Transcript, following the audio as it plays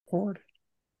Record.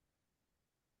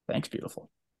 Thanks, beautiful.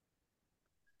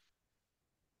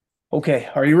 Okay,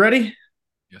 are you ready?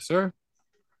 Yes, sir.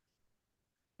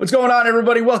 What's going on,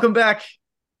 everybody? Welcome back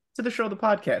to the show, the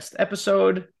podcast.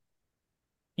 Episode,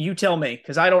 you tell me,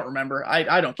 because I don't remember.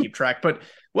 I don't keep track, but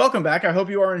welcome back. I hope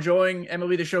you are enjoying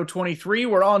MLB The Show 23.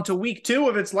 We're on to week 2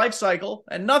 of its life cycle,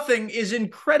 and nothing is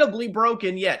incredibly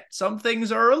broken yet. Some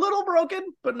things are a little broken,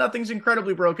 but nothing's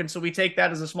incredibly broken, so we take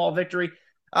that as a small victory.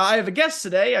 I have a guest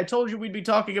today. I told you we'd be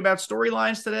talking about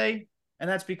storylines today, and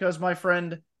that's because my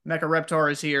friend MechaReptar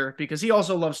is here, because he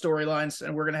also loves storylines,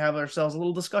 and we're going to have ourselves a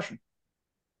little discussion.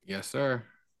 Yes, sir.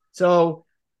 So,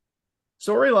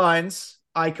 storylines,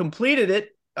 I completed it.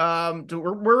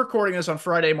 We're recording this on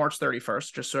Friday, March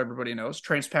 31st, just so everybody knows.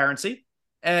 Transparency.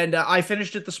 And I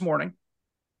finished it this morning.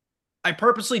 I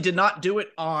purposely did not do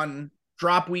it on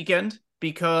drop weekend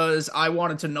because I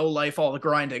wanted to know life all the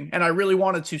grinding. And I really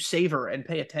wanted to savor and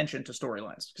pay attention to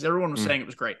storylines because everyone was Mm. saying it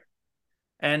was great.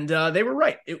 And they were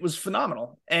right. It was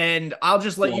phenomenal. And I'll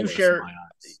just let you Flawless in my share.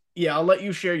 eyes. Yeah, I'll let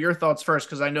you share your thoughts first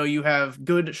because I know you have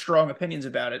good, strong opinions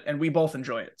about it, and we both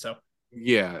enjoy it. So,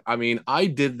 Yeah, I mean, I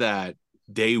did that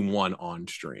day one on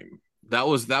stream. That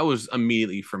was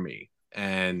immediately for me.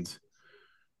 And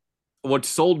what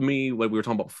sold me, what we were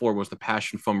talking about before, was the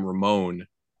passion from Ramon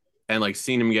and like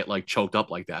seeing him get like choked up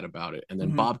like that about it. And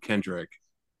then mhm. Bob Kendrick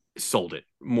sold it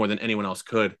more than anyone else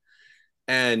could.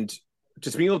 And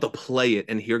just being able to play it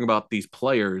and hearing about these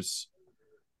players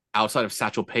outside of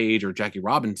Satchel Paige or Jackie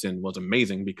Robinson was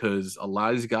amazing because a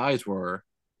lot of these guys were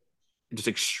just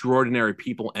extraordinary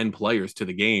people and players to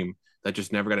the game that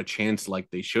just never got a chance like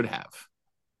they should have.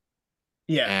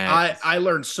 Yeah, And I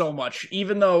learned so much.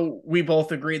 Even though we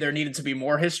both agree there needed to be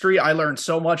more history, I learned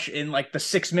so much in like the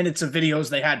 6 minutes of videos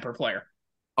they had per player.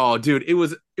 oh dude, it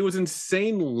was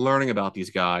insane learning about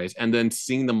these guys and then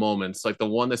seeing the moments. Like the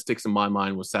one that sticks in my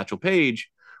mind was Satchel Paige,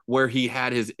 where he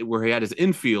had his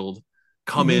infield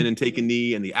come in Mhm. and take a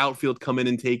knee and the outfield come in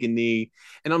and take a knee.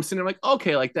 And I'm sitting there like,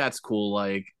 okay, like that's cool.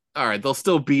 Like, all right, they'll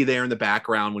still be there in the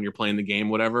background when you're playing the game,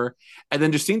 whatever. And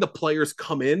then just seeing the players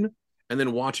come in and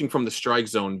then watching from the strike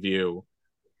zone view,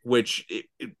 which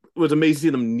it was amazing to see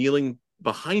them kneeling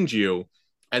behind you,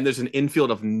 and there's an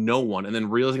infield of no one, and then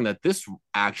realizing that this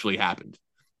actually happened.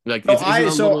 Like, So isn't I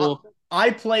a so little,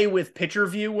 I play with pitcher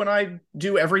view when I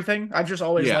do everything. I've just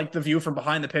always yeah, liked the view from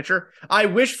behind the pitcher. I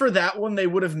wish for that one they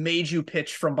would have made you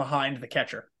pitch from behind the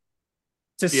catcher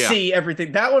to yeah, see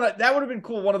everything. That would have been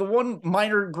cool. One of the one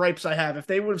minor gripes I have, if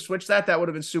they would have switched that, that would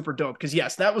have been super dope. Because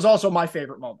yes, that was also my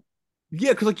favorite moment.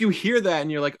 yeah, because like you hear that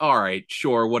and you're like, all right,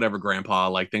 sure, whatever, Grandpa.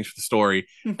 Like, thanks for the story.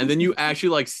 And then you actually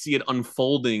like see it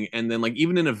unfolding, and then like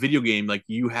even in a video game, like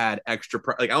you had like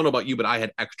I don't know about you, but I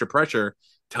had extra pressure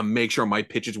to make sure my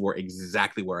pitches were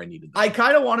exactly where I needed I them.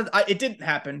 kind of wanted. It didn't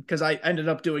happen because I ended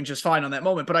up doing just fine on that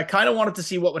moment. But I kind of wanted to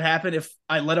see what would happen if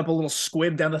I let up a little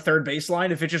squib down the third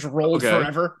baseline. If it just rolled Okay,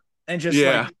 forever and just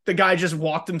yeah, like the guy just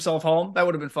walked himself home, that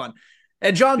would have been fun.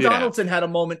 And John yeah. Donaldson had a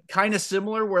moment kind of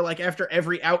similar where like after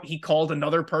every out he called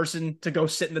another person to go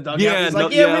sit in the dugout. Yeah, He's like, no,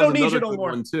 "Yeah, yeah, we that was don't need you another no good more."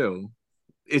 one too.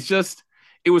 It's just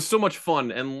it was so much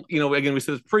fun. And again, we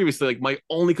said this previously, like my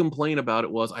only complaint about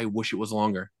it was I wish it was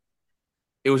longer.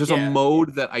 It was just a Yeah,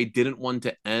 mode that I didn't want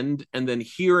to end. And then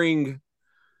hearing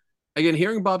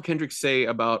Bob Kendrick say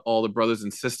about all the brothers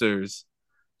and sisters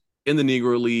in the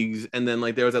Negro Leagues, and then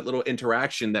like there was that little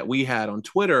interaction that we had on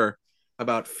Twitter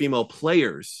about female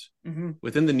players mm-hmm.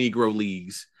 within the Negro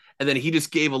Leagues. And then he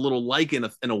just gave a little like and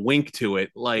a wink to it.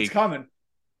 It's Like coming.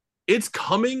 it's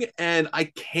coming and I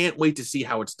can't wait to see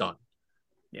how it's done.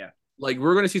 Yeah. Like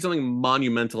we're going to see something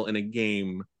monumental in a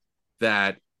game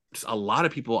that a lot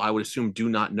of people I would assume do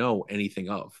not know anything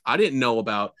of. I didn't know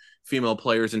about female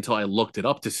players until I looked it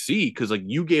up to see because like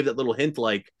you gave that little hint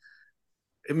like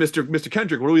Mr.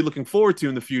 Kendrick, what are we looking forward to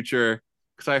in the future?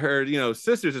 Because I heard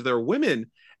sisters is there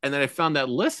women, and then I found that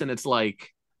list and it's like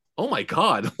oh my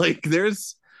god, like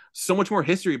there's so much more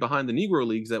history behind the Negro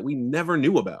Leagues that we never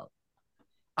knew about.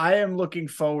 I am looking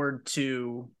forward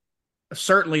to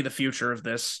certainly the future of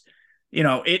this.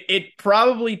 It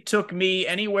probably took me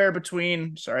anywhere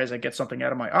between, sorry, as I get something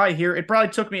out of my eye here, it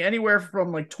probably took me anywhere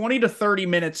from like 20 to 30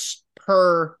 minutes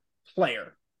per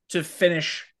player to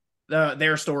finish their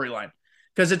storyline.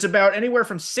 Because it's about anywhere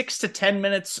from 6 to 10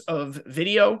 minutes of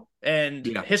video and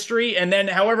Yeah, history, and then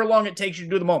however long it takes you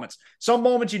to do the moments. Some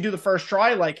moments you do the first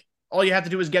try, like all you have to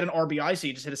do is get an RBI, so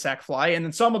you just hit a sac fly. And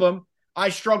then some of them, I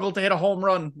struggled to hit a home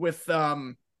run with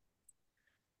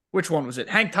which one was it?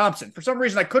 Hank Thompson. For some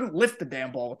reason, I couldn't lift the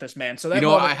damn ball with this man. So that I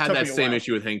moment had took that me a same while.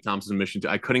 issue with Hank Thompson's mission too.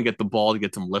 I couldn't get the ball to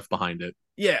get some lift behind it.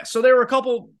 Yeah. So there were a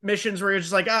couple missions where you're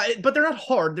just like, but they're not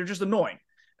hard. They're just annoying.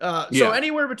 So Yeah.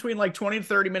 anywhere between like 20 to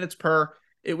 30 minutes per.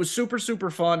 It was super, super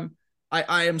fun.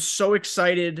 I am so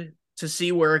excited to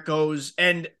see where it goes.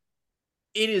 And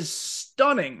it is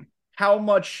stunning how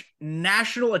much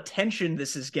national attention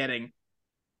this is getting.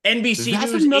 NBC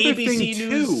That's News, another thing ABC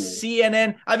News, too.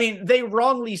 CNN. I mean, they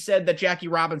wrongly said that Jackie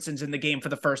Robinson's in the game for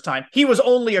the first time. He was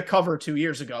only a cover 2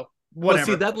 years ago. But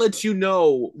see, Whatever. that lets you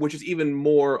know, which is even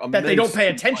more That they don't immense pay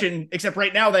to what. attention, except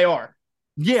right now they are.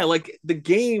 Yeah, like the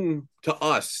game to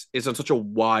us is on such a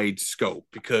wide scope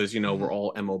because we're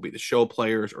all MLB, the show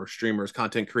players or streamers,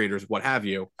 content creators, what have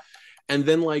you. And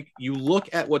then like you look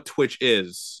at what Twitch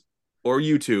is or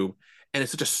YouTube, and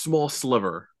it's such a small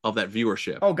sliver of that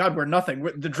viewership. Oh God, we're nothing.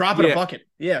 We're the drop in a Yeah, bucket.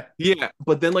 Yeah. yeah.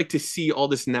 But then like to see all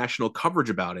this national coverage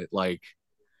about it, like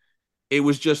it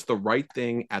was just the right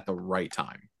thing at the right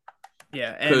time.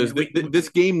 Yeah. Because And this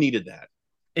game needed that.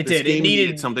 it This did. It game needed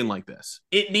needed something like this.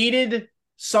 it needed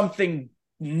something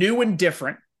new and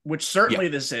different, which Yeah. certainly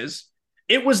this is.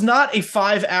 It was not a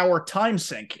 5 hour time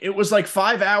sink. It was like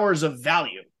 5 hours of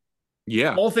value,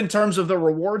 Yeah. both in terms of the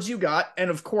rewards you got. And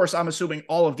of course, I'm assuming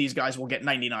all of these guys will get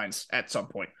 99s at some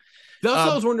point. That's what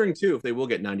I was wondering too, if they will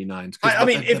get 99s. I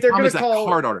mean, if they're going to call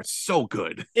that card art is so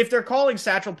good. if they're calling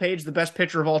Satchel Paige the best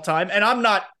pitcher of all time, and I'm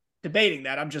not debating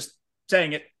that, I'm just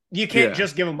saying it. You can't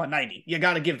just give him a 90. You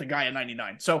got to give the guy a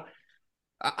 99. So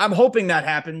I'm hoping that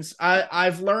happens.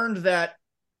 I've learned that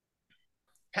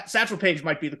Satchel Paige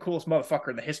might be the coolest motherfucker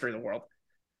in the history of the world.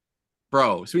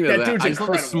 Bro, speaking of That that, dude's I just love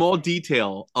the incredible. small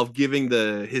detail of giving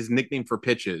his nickname for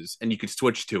pitches and you could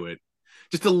switch to it.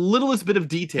 Just the littlest bit of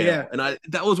detail. Yeah. And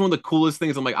that was one of the coolest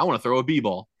things. I'm like, I want to throw a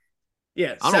B-ball.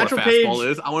 Yeah, I don't know Satchel what a fastball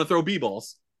Paige. is. I want to throw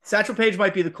B-balls. Satchel Paige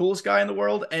might be the coolest guy in the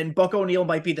world, and Buck O'Neil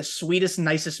might be the sweetest,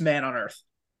 nicest man on earth.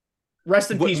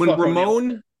 Rest in peace, When Buck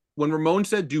O'Neil. Ramon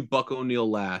said do Buck O'Neil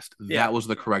last, Yeah. that was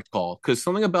the correct call. Because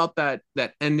something about that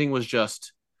ending was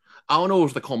just, I don't know, it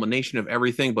was the culmination of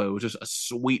everything, but it was just a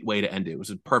sweet way to end it. It was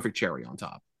a perfect cherry on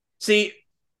top. See,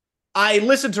 I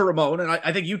listened to Ramon, and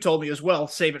I think you told me as well,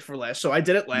 save it for last. So I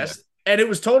did it last, and it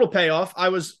was total payoff. I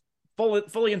was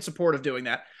fully in support of doing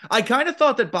that. I kind of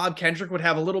thought that Bob Kendrick would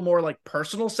have a little more like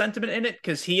personal sentiment in it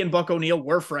because he and Buck O'Neil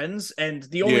were friends, and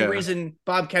the only reason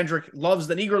Bob Kendrick loves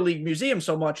the Negro League Museum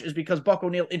so much is because Buck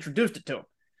O'Neil introduced it to him.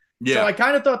 Yeah. So I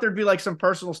kind of thought there'd be like some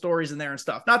personal stories in there and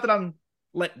stuff. Not that I'm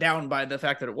let down by the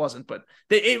fact that it wasn't, but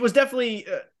it was definitely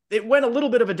it went a little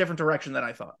bit of a different direction than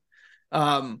I thought.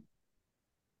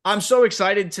 I'm so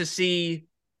excited to see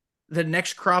the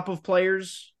next crop of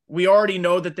players. We already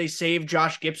know that they saved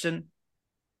Josh Gibson.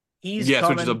 He's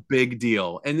coming. Which is a big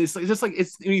deal. And it's just like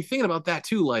it's when you're thinking about that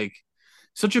too, like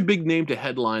such a big name to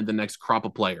headline the next crop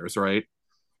of players, right?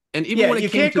 And even when you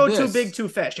it came can't to go this, too big too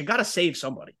fast. You got to save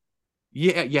somebody.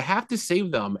 Yeah, you have to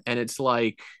save them, and it's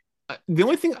like the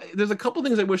only thing. There's a couple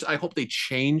things I hope they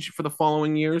change for the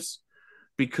following years,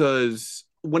 because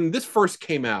when this first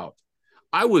came out,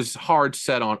 I was hard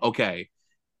set on okay.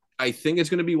 I think it's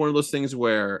going to be one of those things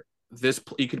where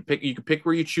you could pick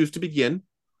where you choose to begin,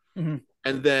 and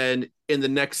then in the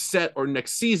next set or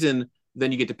next season,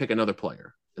 then you get to pick another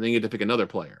player, and then you get to pick another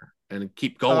player, and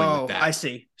keep going with that. I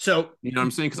see. So you know what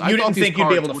I'm saying? Because you I didn't think you'd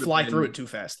be able to fly been, through it too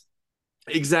fast.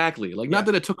 Exactly. Like, not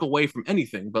that it took away from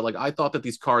anything, but like I thought that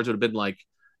these cards would have been like,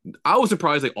 I was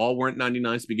surprised they all weren't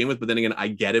 99s to begin with, but then again, I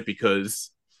get it because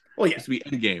it's the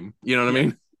end game. You know what I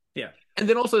mean? Yeah. And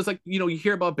then also it's like, you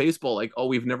hear about baseball, like, oh,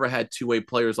 we've never had two-way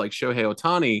players like Shohei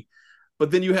Ohtani, but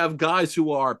then you have guys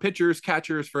who are pitchers,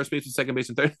 catchers, first base and second base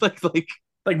and third,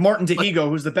 like Martin Dihigo,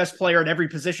 who's the best player at every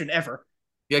position ever.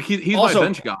 Yeah, he's also, my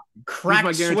bench guy. Cracked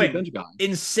he's my guaranteed swing. Bench guy.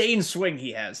 Insane swing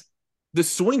he has. The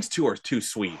swings too are too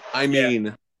sweet. I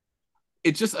mean,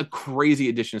 it's just a crazy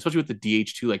addition, especially with the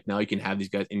DH2. Like now you can have these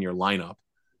guys in your lineup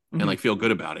and like feel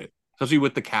good about it. Especially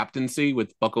with the captaincy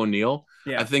with Buck O'Neil.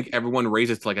 Yeah. I think everyone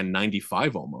raises to like a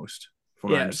 95 almost,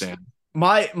 from what I understand.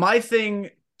 My thing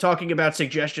talking about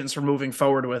suggestions for moving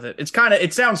forward with it.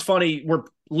 It sounds funny. We're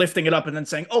lifting it up and then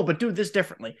saying, oh, but do this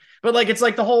differently. But like, it's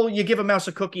like the whole, you give a mouse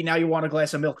a cookie, now you want a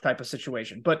glass of milk type of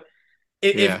situation. But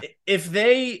if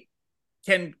they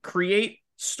can create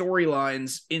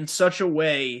storylines in such a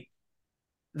way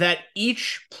that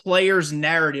each player's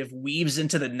narrative weaves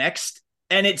into the next,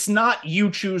 and it's not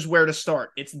you choose where to start.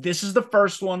 This is the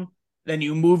first one, then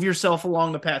you move yourself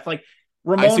along the path. Like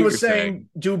Ramon was saying,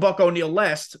 do Buck O'Neil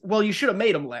last. Well, you should have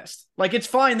made him last. Like, it's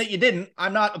fine that you didn't.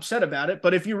 I'm not upset about it.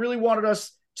 But if you really wanted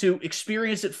us to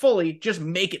experience it fully, just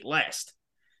make it last.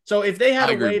 So if they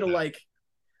had a way to like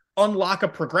unlock a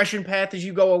progression path as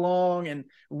you go along and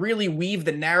really weave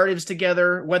the narratives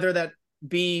together, whether that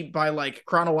be by like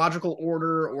chronological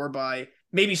order or by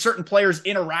maybe certain players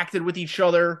interacted with each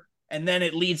other and then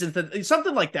it leads into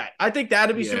something like that. I think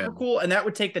that'd be Yeah. super cool, and that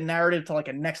would take the narrative to like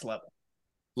a next level.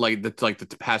 Like the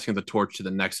passing of the torch to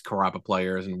the next Karapa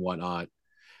players and whatnot.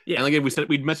 Yeah. And like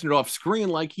we'd mentioned it off screen,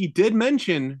 like he did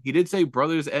say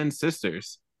brothers and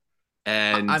sisters.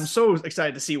 And I'm so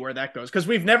excited to see where that goes because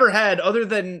we've never had, other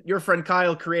than your friend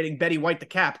Kyle creating Betty White the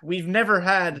Cap, we've never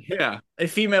had yeah. a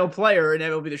female player in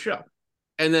MLB The Show.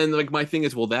 And then like my thing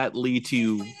is, will that lead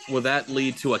to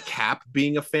a Cap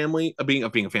being a family, being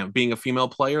a female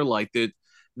player? Like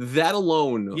that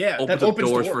alone Yeah, that opens up opens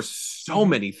doors doors for so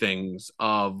many things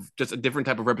of just a different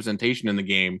type of representation in the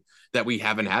game that we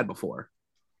haven't had before.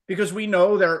 Because we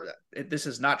know this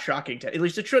is not shocking to, at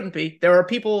least it shouldn't be. There are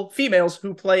females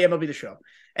who play MLB The Show.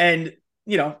 And,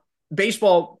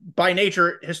 baseball by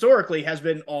nature historically has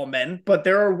been all men, but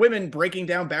there are women breaking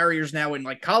down barriers now in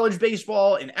like college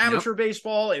baseball, in amateur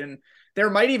baseball, and there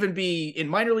might even be in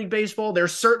minor league baseball.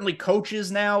 There's certainly coaches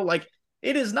now. Like,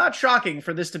 it is not shocking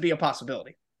for this to be a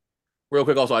possibility. Real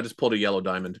quick, also, I just pulled a yellow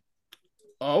diamond.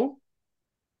 Oh?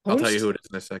 I'll tell you who it is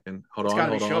in a second. Hold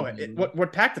on.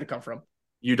 What pack did it come from?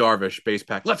 Yu Darvish base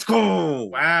pack. Let's go.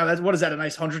 Wow, what is that? A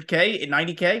nice 100K,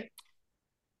 90K?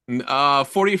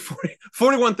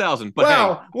 41,000. But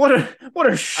wow, hey,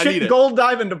 what a shit gold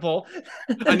diamond to pull.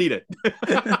 I need it.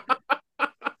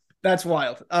 That's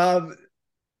wild. I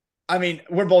mean,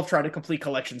 we're both trying to complete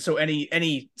collections, so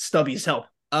any stubbies help.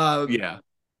 Yeah.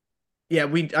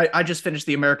 I just finished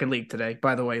the American League today,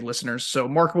 by the way, listeners. So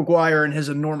Mark McGwire and his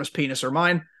enormous penis are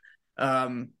mine.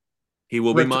 He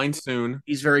will be mine soon.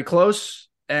 He's very close.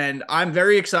 And I'm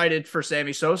very excited for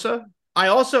Sammy Sosa.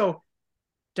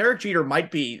 Derek Jeter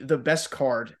might be the best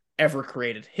card ever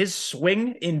created. His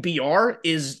swing in BR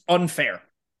is unfair.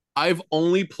 I've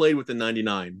only played with the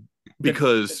 99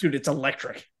 because... Dude, it's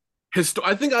electric.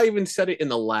 I think I even said it in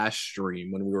the last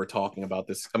stream when we were talking about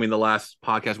this. I mean, the last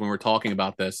podcast when we were talking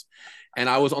about this. And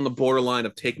I was on the borderline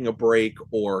of taking a break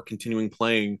or continuing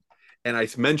playing. And I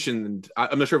mentioned,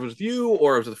 I'm not sure if it was with you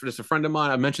or it was just a friend of mine.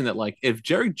 I mentioned that like if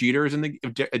Derek Jeter's in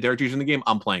the game,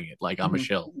 I'm playing it. Like I'm a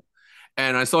shill.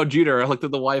 And I saw Jeter. I looked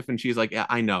at the wife, and she's like, "Yeah,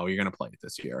 I know you're gonna play it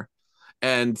this year."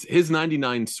 And his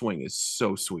 99 swing is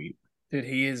so sweet. Dude,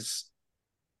 he is.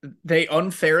 They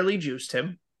unfairly juiced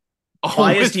him. Oh,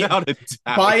 biased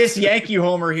Yankee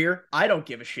homer here. I don't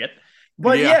give a shit.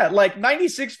 But yeah, like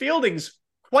 96 fieldings,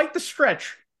 quite the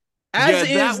stretch. As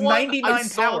is 99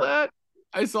 power.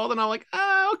 I saw that and I'm like,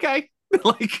 okay.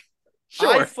 Like,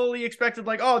 sure. I fully expected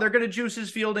like, they're going to juice his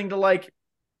fielding to like,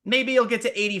 maybe he'll get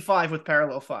to 85 with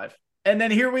parallel 5. And then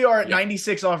here we are at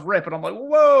 96 off rip. And I'm like,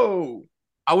 whoa.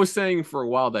 I was saying for a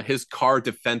while that his card,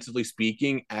 defensively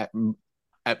speaking, at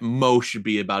most should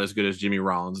be about as good as Jimmy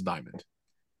Rollins' diamond.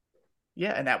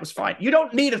 Yeah, and that was fine. You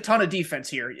don't need a ton of defense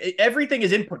here. Everything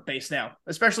is input based now,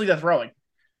 especially the throwing.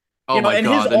 His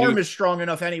arm is strong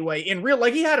enough anyway. In real,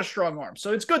 like he had a strong arm,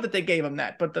 so it's good that they gave him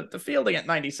that. But the fielding at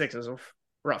 96 is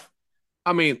rough.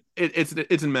 I mean, it's an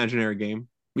imaginary game.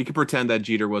 We could pretend that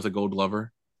Jeter was a Gold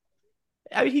Glover.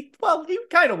 I mean, he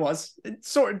kind of was.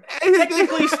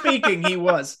 Technically speaking, he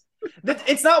was.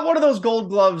 It's not one of those Gold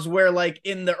Gloves where, like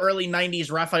in the early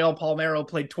 90s, Rafael Palmeiro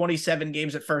played 27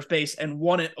 games at first base and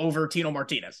won it over Tino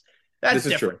Martinez. That's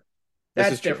different.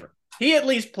 That's different. He at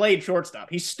least played shortstop.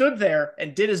 He stood there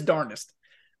and did his darndest.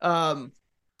 But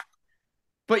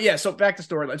yeah, so back to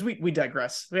storylines. We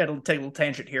digress. We had to take a little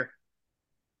tangent here.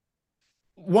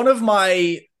 One of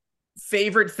my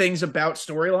favorite things about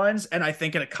storylines, and I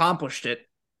think it accomplished it,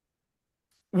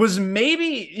 was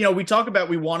maybe, we talk about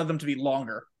we wanted them to be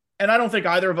longer. And I don't think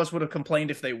either of us would have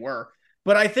complained if they were.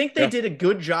 But I think they did a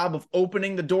good job of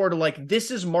opening the door to like,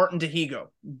 this is Martin Tehigo.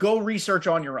 Go research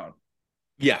on your own.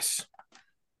 Yes.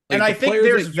 Like and I think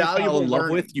there's valuable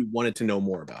learning with you wanted to know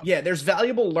more about. Yeah, there's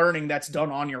valuable learning that's done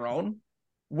on your own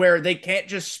where they can't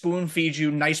just spoon feed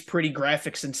you nice, pretty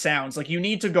graphics and sounds. Like you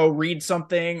need to go read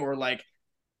something or like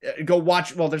go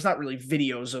watch. Well, there's not really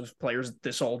videos of players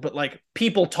this old, but like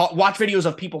watch videos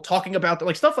of people talking about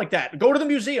like stuff like that. Go to the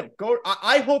museum.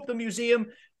 I hope the museum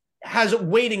has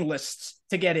waiting lists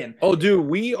to get in. Oh, dude,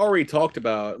 we already talked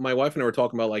about, my wife and I were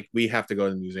talking about like we have to go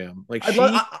to the museum. Like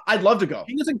I'd love to go.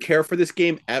 She doesn't care for this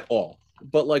game at all.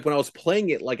 But like when I was playing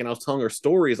it, like and I was telling her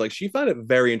stories, like she found it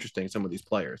very interesting, some of these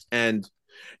players. And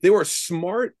they were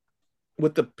smart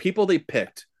with the people they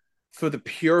picked for the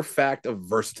pure fact of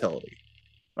versatility.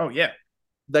 Oh, yeah.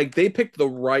 Like they picked the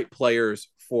right players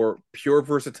for pure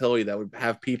versatility that would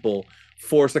have people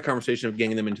force the conversation of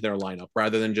getting them into their lineup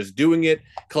rather than just doing it,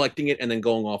 collecting it, and then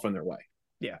going off on their way.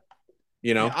 Yeah.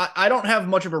 Yeah, I don't have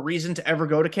much of a reason to ever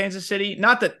go to Kansas City.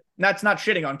 Not that that's not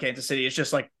shitting on Kansas City. It's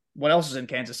just like, what else is in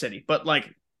Kansas City? But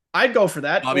like, I'd go for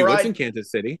that. Bobby Wood's in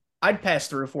Kansas City. I'd pass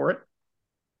through for it.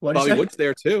 What do you Bobby say? Wood's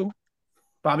there too.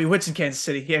 Bobby Witt's in Kansas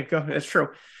City. Yeah, go. That's true.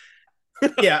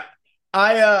 Yeah,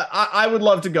 I would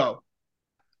love to go.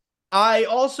 I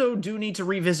also do need to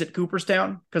revisit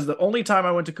Cooperstown because the only time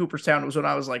I went to Cooperstown was when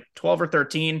I was like 12 or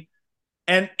 13,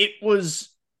 and it was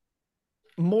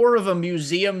more of a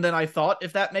museum than I thought,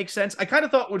 if that makes sense. I kind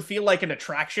of thought it would feel like an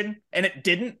attraction, and it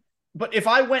didn't. But if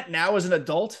I went now as an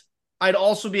adult, I'd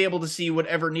also be able to see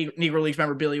whatever Negro Leagues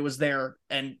memorabilia was there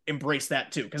and embrace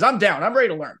that too. Because I'm down. I'm ready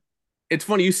to learn. It's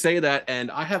funny you say that,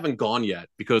 and I haven't gone yet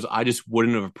because I just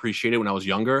wouldn't have appreciated it when I was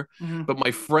younger. Mm-hmm. But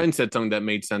my friend said something that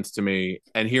made sense to me,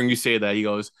 and hearing you say that, he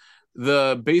goes,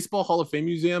 "The Baseball Hall of Fame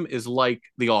Museum is like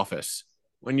The Office.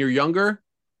 When you're younger,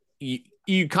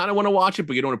 you kind of want to watch it,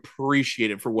 but you don't appreciate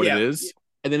it for what it Yeah. is.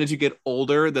 And then as you get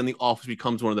older, then The Office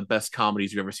becomes one of the best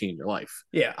comedies you've ever seen in your life.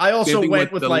 Yeah. I Same also thing with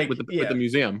went with the like, with the yeah,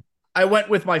 museum. I went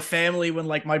with my family when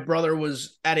like my brother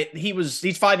was at it.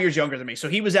 He's 5 years younger than me. So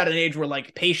he was at an age where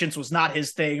like patience was not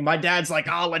his thing. My dad's like,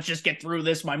 oh, let's just get through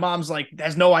this. My mom's like,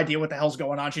 has no idea what the hell's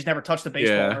going on. She's never touched a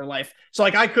baseball in Yeah. her life. So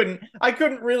like I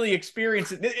couldn't really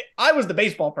experience it. I was the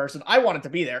baseball person. I wanted to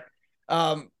be there.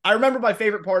 I remember my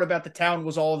favorite part about the town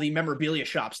was all the memorabilia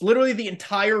shops. Literally the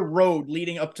entire road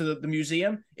leading up to the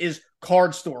museum is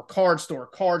card store, card store,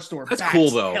 card store, That's cool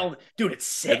bats, though. hell, dude,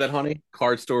 it's Get sick. that, honey?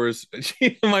 Card stores.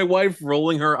 My wife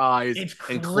rolling her eyes It's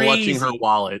and clutching her crazy.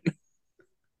 wallet.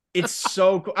 It's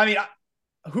so cool. I mean,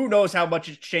 who knows how much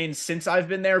it's changed since I've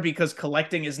been there because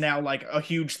collecting is now like a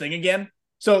huge thing again.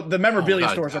 So the Oh, memorabilia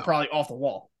without a stores are doubt. probably off the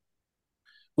wall.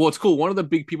 Well, it's cool. One of the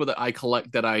big people that I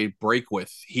collect that I break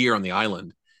with here on the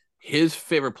island, his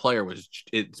favorite player was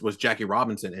Jackie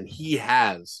Robinson, and he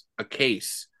has a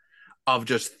case of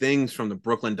just things from the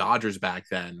Brooklyn Dodgers back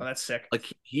Oh, then. that's sick.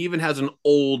 Like he even has an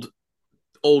old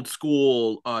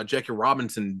school Jackie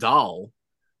Robinson doll,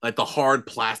 like the hard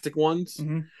plastic ones,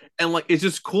 Mm-hmm. and like it's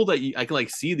just cool that I can like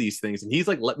see these things, and he's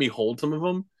like let me hold some of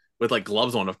them with like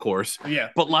gloves on, of course, Yeah.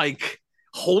 but like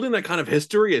holding that kind of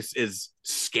history is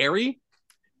scary,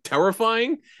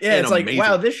 terrifying, Yeah, and it's like, amazing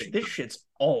wow, at the this same this time. shit's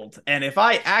old. And if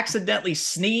I accidentally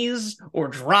sneeze or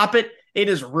drop it, it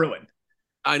is ruined.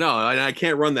 I know, and I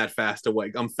can't run that fast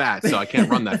away. I'm fat, so I can't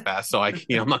run that fast. So I'm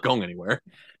not going anywhere.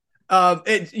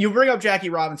 You bring up Jackie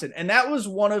Robinson, and that was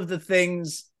one of the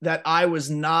things that I was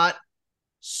not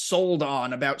sold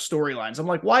on about storylines. I'm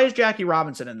like, why is Jackie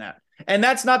Robinson in that? And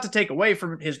that's not to take away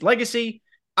from his legacy.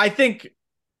 I think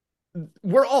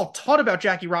we're all taught about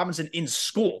Jackie Robinson in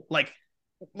school. Like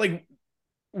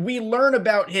we learn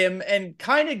about him and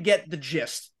kind of get the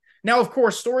gist. Now, of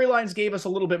course, storylines gave us a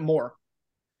little bit more,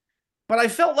 but I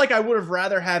felt like I would have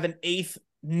rather have an eighth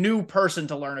new person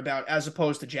to learn about as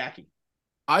opposed to Jackie.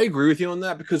 I agree with you on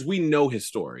that because we know his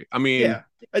story. I mean, Yeah.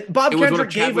 Bob it was one of Kendrick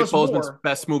gave Chadwick us Boseman's more,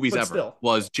 best movies but ever. still.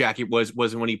 Was Jackie was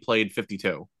when he played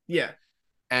 52, Yeah.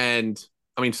 and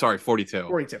I mean, sorry, 42,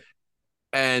 42.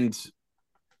 and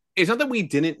it's not that we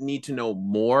didn't need to know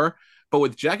more, but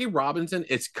with Jackie Robinson,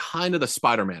 it's kind of the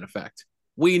Spider-Man effect.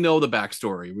 We know the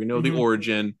backstory, we know the Mm-hmm.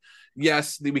 origin.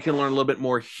 Yes, we can learn a little bit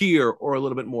more here or a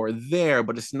little bit more there,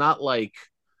 but it's not like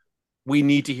we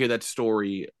need to hear that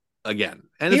story again.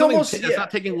 And He it's nothing. almost, It's yeah.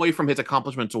 not taking away from his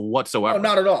accomplishments No, whatsoever.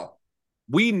 not at all.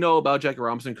 We know about Jackie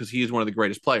Robinson because he is one of the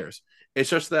greatest players. It's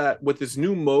just that with this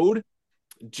new mode,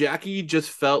 Jackie just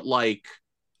felt like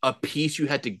a piece you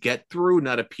had to get through,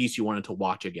 not a piece you wanted to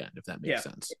watch again, if that makes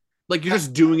Yeah. sense. Like you're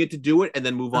just doing it to do it and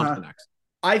then move on to Uh-huh. the next.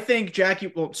 I think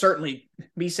Jackie, well, certainly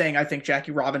me saying I think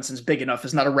Jackie Robinson's big enough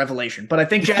is not a revelation, but I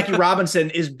think Jackie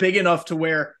Robinson is big enough to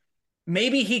where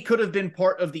maybe he could have been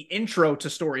part of the intro to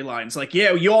storylines. Like,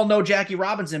 yeah, you all know Jackie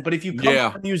Robinson, but if you come to Yeah.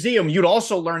 the museum, you'd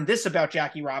also learn this about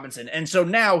Jackie Robinson. And so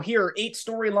now here are 8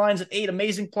 storylines of 8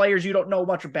 amazing players you don't know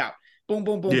much about. Boom,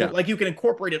 boom, boom, boom. Yeah. Like you can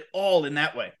incorporate it all in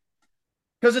that way.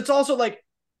 Because it's also like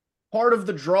part of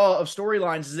the draw of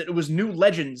storylines is that it was new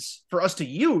legends for us to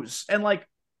use. And like,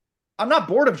 I'm not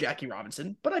bored of Jackie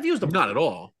Robinson, but I've used him Not before. at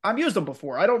all. I've used him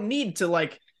before. I don't need to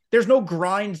like. There's no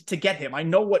grind to get him. I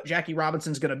know what Jackie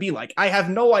Robinson's going to be like. I have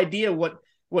no idea what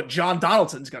John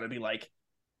Donaldson's going to be like,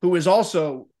 who is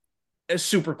also a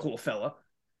super cool fella.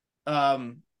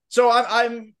 So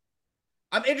I'm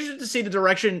interested to see the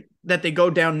direction that they go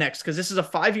down next because this is a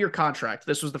 5 year contract.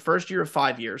 This was the first year of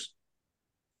 5 years.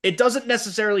 It doesn't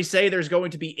necessarily say there's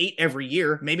going to be 8 every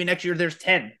year. Maybe next year there's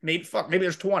 10. Maybe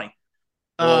there's 20.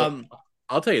 Well, Um,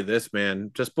 I'll tell you this,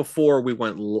 man. Just before we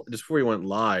went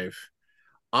live,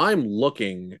 I'm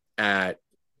looking at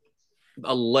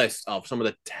a list of some of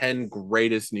the 10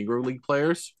 greatest Negro League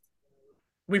players.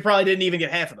 we probably didn't even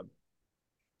get half of them.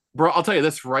 Bro, I'll tell you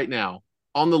this right now.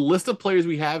 on the list of players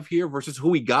we have here versus who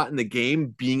we got in the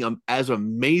game being as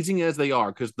amazing as they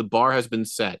are, because the bar has been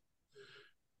set.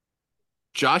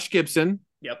 Josh Gibson,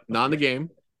 Yep. not in the game.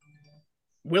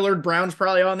 Willard Brown's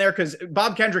probably on there because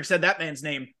Bob Kendrick said that man's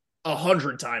name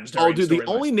 100 times Oh, during dude, the storylines.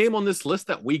 only name on this list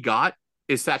that we got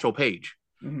is Satchel Paige.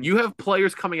 Mhm. You have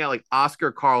players coming out like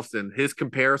Oscar Carlson. His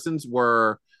comparisons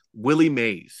were Willie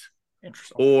Mays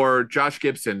Interesting. or Josh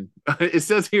Gibson. It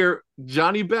says here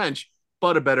Johnny Bench,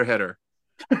 but a better hitter.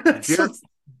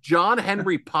 John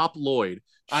Henry Pop Lloyd.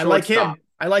 I like him. Shortstop.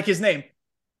 I like his name.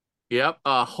 Yep.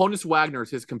 Honus Wagner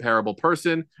is his comparable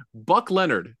person. Buck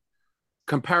Leonard,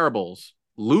 comparables.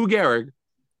 Lou Gehrig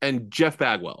and Jeff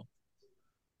Bagwell.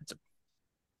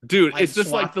 Dude, it's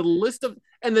just like the list of,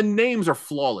 and the names are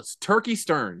flawless. Turkey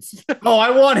Stearns. Oh,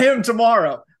 I want him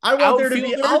tomorrow. I want there to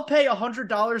be. Outfielder? I'll pay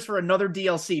 $100 for another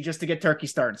DLC just to get Turkey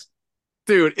Stearns.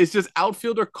 Dude, it's just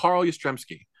outfielder Carl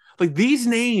Yastrzemski. Like these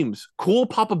names, Cool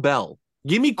Papa Bell.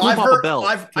 Give me Cool Papa Bell.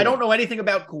 I don't know anything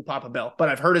about Cool Papa Bell, but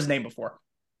I've heard his name before.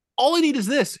 All I need is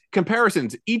this.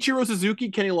 Comparisons. Ichiro Suzuki,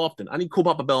 Kenny Lofton. I need Cool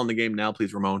Papa Bell in the game now,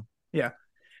 please, Ramon. Yeah.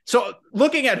 So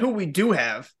looking at who we do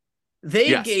have,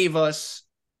 they gave us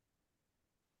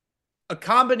a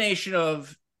combination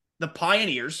of the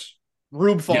Pioneers,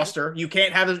 Rube Foster. You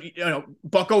can't have,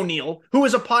 Buck O'Neill, who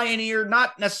is a pioneer,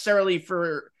 not necessarily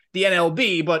for the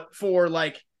NLB, but for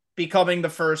like becoming the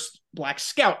first Black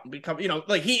Scout.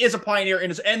 He is a pioneer in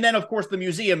his, and then of course the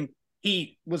museum,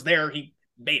 he was there, he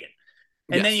made it.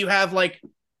 And then you have like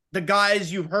the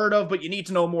guys you've heard of, but you need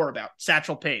to know more about.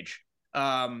 Satchel Paige.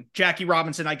 Jackie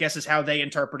Robinson, I guess, is how they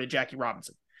interpreted Jackie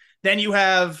Robinson. Then you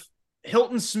have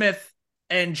Hilton Smith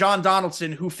and John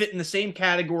Donaldson, who fit in the same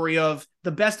category of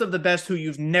the best who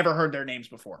you've never heard their names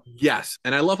before. Yes,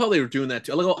 and I love how they were doing that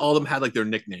too. I love how all of them had like their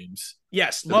nicknames.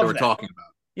 Yes, love that they were talking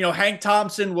about. Hank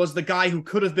Thompson was the guy who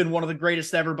could have been one of the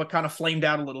greatest ever, but kind of flamed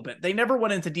out a little bit. They never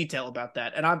went into detail about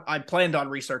that, and I planned on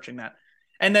researching that.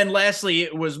 And then lastly,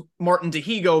 it was Martin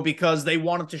Dihigo, because they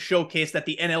wanted to showcase that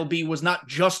the NLB was not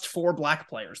just for Black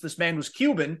players. This man was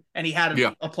Cuban, and he had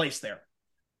a place there.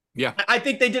 Yeah. I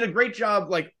think they did a great job,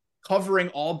 like, covering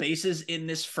all bases in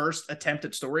this first attempt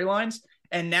at storylines,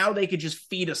 and now they could just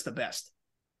feed us the best.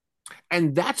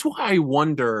 And that's why I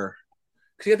wonder,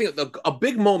 because I think a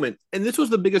big moment, and this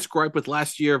was the biggest gripe with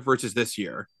last year versus this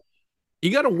year,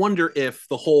 you got to wonder if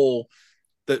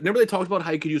remember they talked about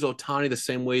how you could use Ohtani the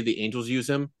same way the Angels use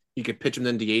him? You could pitch him,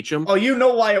 then DH him. Oh, you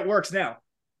know why it works now.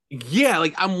 Yeah,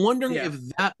 like I'm wondering if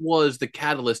that was the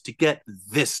catalyst to get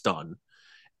this done.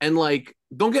 And like,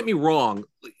 don't get me wrong,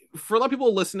 for a lot of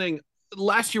people listening,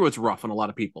 last year was rough on a lot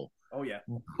of people. Oh, yeah.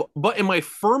 But in my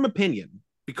firm opinion,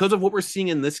 because of what we're seeing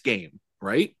in this game,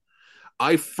 right?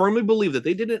 I firmly believe that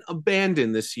they didn't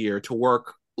abandon last year to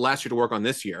work on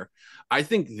this year. I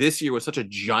think this year was such a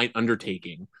giant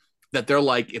undertaking that they're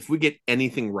like, if we get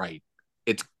anything right,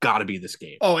 it's got to be this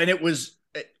game. Oh, and it was,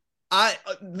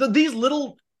 these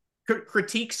little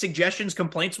critiques, suggestions,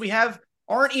 complaints we have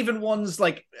aren't even ones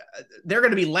like they're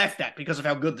going to be laughed at because of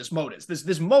how good this mode is.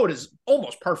 This mode is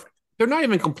almost perfect. They're not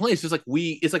even complaints. It's like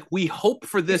we hope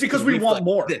for this because we want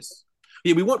more.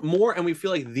 Yeah, we want more, and we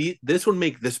feel like this would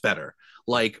make this better.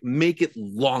 Like, make it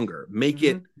longer, make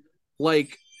it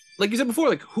like you said before.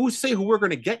 Like, who we're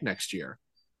going to get next year?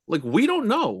 Like, we don't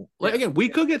know. Like, again, we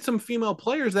could get some female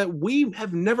players that we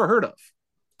have never heard of.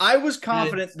 I was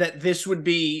confident that this would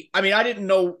be, I mean, I didn't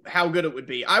know how good it would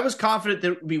be. I was confident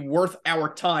that it would be worth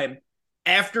our time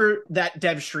after that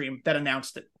dev stream that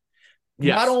announced it.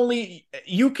 Yes. Not only,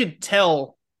 you could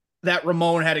tell that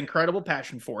Ramon had incredible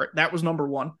passion for it. That was number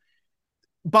one.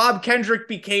 Bob Kendrick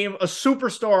became a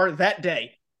superstar that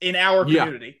day in our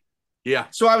community. Yeah.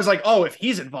 So I was like, oh, if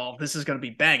he's involved, this is going to be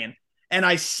banging. And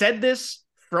I said this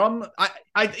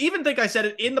I even think I said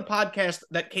it in the podcast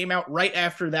that came out right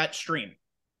after that stream.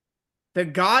 The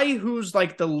guy who's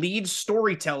like the lead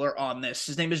storyteller on this,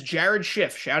 his name is Jared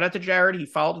Schiff. Shout out to Jared. He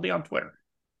followed me on Twitter.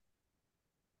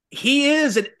 He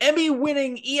is an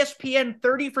Emmy-winning ESPN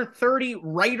 30 for 30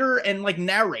 writer and like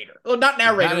narrator. Well, not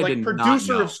narrator, like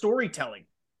producer of storytelling.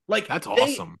 Like, that's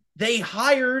awesome. They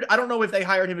hired, I don't know if they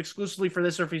hired him exclusively for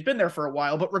this or if he's been there for a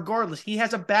while, but regardless, he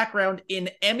has a background in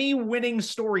Emmy-winning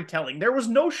storytelling. There was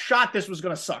no shot this was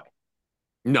going to suck.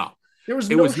 No. There was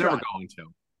no shot. Never going to.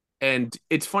 And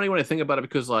it's funny when I think about it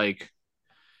because, like,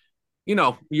 you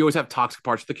always have toxic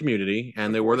parts of the community,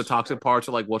 and there were the toxic parts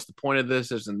of, like, what's the point of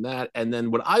this and that. And then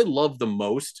what I love the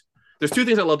most, there's two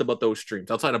things I loved about those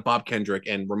streams outside of Bob Kendrick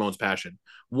and Ramon's passion.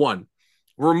 One,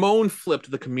 Ramon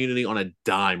flipped the community on a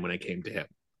dime when it came to him.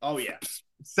 Oh, yeah.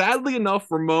 Sadly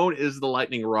enough, Ramon is the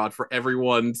lightning rod for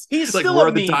everyone's. He's Like, still where a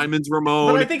are the meme, diamonds, but I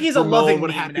Ramon? think he's a Ramon, loving what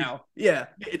meme happened? now. Yeah.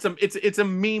 It's a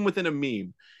meme within a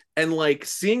meme. And like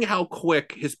seeing how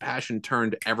quick his passion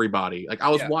turned everybody. Like I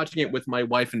was Yeah. watching it with my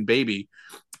wife and baby,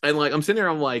 and like I'm sitting there,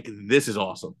 I'm like, this is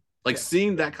awesome. Like Yeah.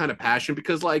 seeing that kind of passion,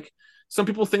 because like some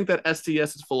people think that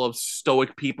STS is full of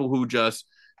stoic people who just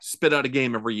spit out a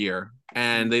game every year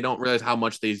and they don't realize how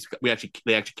much they actually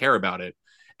care about it.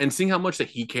 And seeing how much that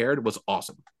he cared was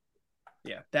awesome.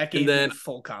 Yeah. That And gave me then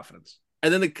full confidence.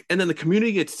 the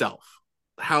community itself,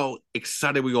 how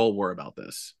excited we all were about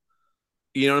this.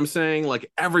 You know what I'm saying?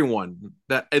 Like everyone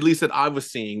that at least that I was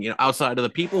seeing, outside of the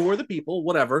people who are the people,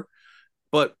 whatever,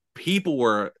 but people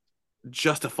were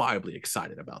justifiably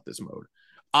excited about this mode.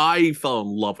 I fell in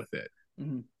love with it.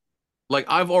 Mm-hmm. Like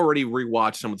I've already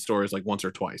rewatched some of the stories like once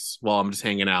or twice while I'm just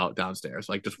hanging out downstairs,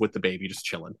 like just with the baby, just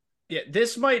chilling. Yeah.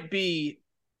 This might be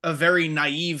a very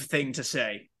naive thing to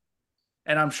say,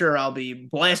 and I'm sure I'll be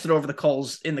blasted over the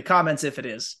coals in the comments if it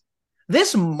is.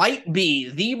 This might be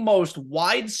the most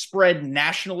widespread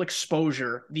national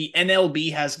exposure the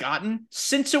NLB has gotten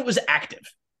since it was active.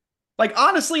 Like,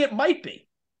 honestly, it might be.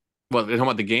 Well, you're talking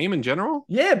about the game in general?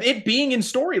 Yeah, it being in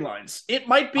storylines. It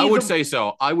might I be would the. say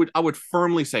so. I would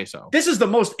firmly say so. This is the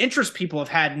most interest people have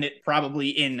had in it probably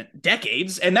in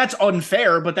decades, and that's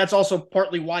unfair, but that's also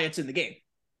partly why it's in the game.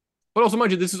 But also,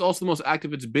 mind you, this is also the most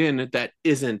active it's been that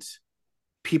isn't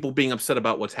people being upset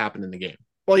about what's happened in the game.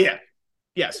 Well, yeah.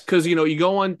 Yes. Because, you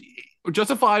go on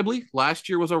justifiably, last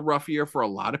year was a rough year for a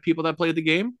lot of people that played the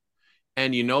game.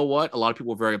 And you know what? A lot of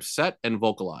people were very upset and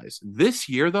vocalized. This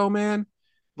year, though, man,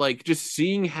 like just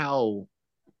seeing how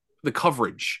the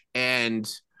coverage and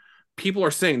people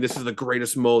are saying this is the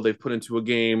greatest mode they've put into a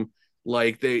game.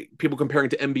 Like people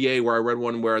comparing to NBA, where I read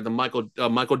one where the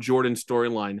Michael Jordan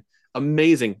storyline,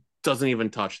 amazing, doesn't even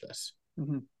touch this.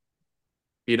 Mm-hmm.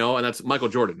 And that's Michael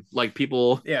Jordan. Like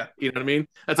people, Yeah. you know what I mean?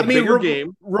 That's a bigger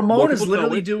game. Ramon is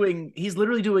literally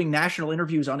doing national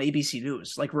interviews on ABC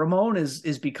News. Like Ramon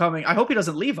is becoming, I hope he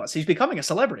doesn't leave us. He's becoming a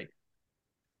celebrity.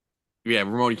 Yeah,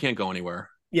 Ramon, you can't go anywhere.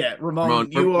 Yeah,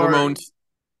 Ramon, you are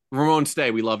Ramon,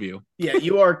 stay. We love you. Yeah,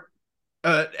 you are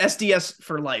SDS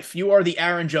for life. You are the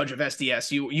Aaron Judge of SDS.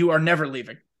 You are never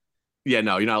leaving. Yeah,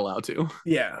 no, you're not allowed to.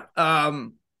 Yeah.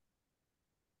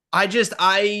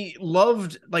 I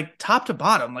loved like top to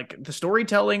bottom, like the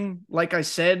storytelling, like I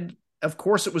said, of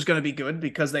course it was going to be good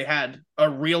because they had a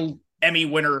real Emmy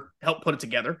winner help put it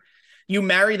together. You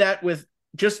marry that with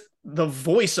just the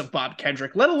voice of Bob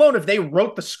Kendrick, let alone if they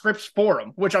wrote the scripts for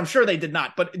him, which I'm sure they did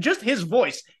not, but just his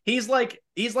voice. He's like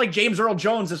James Earl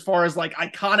Jones as far as like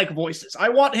iconic voices. I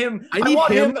want him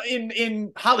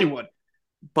in Hollywood.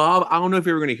 Bob, I don't know if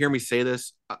you're going to hear me say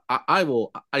this.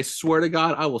 I swear to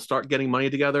God, I will start getting money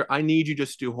together. I need you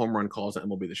just to do home run calls at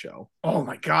MLB The Show. Oh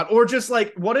my God. Or just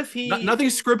like, what if he... Nothing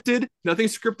scripted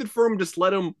for him. Just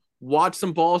let him watch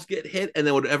some balls get hit. And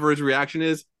then whatever his reaction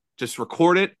is, just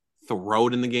record it, throw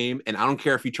it in the game. And I don't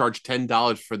care if you charge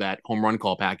 $10 for that home run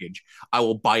call package. I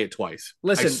will buy it twice.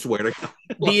 Listen, I swear to God.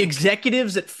 The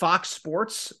executives at Fox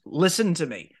Sports, listen to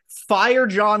me. Fire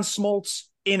John Smoltz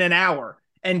in an hour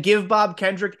and give Bob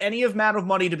Kendrick any amount of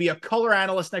money to be a color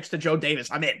analyst next to Joe Davis.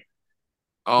 I'm in.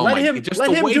 Oh, let him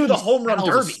do the home run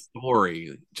derby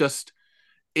story. Just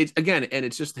it's again, and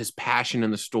it's just his passion in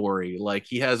the story. Like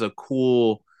he has a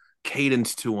cool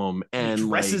cadence to him, and he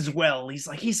dresses well. He's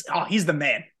the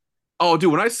man. Oh,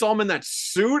 dude, when I saw him in that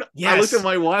suit, yes. I looked at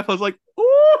my wife. I was like,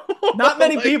 "Ooh!" Not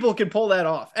many people can pull that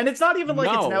off, and it's not even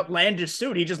like it's an outlandish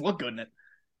suit. He just looked good in it.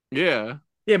 Yeah.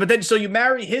 Yeah, but then so you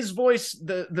marry his voice,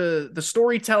 the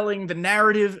storytelling, the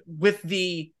narrative with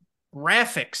the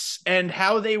graphics and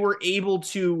how they were able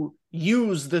to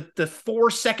use the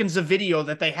 4 seconds of video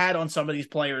that they had on some of these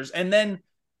players and then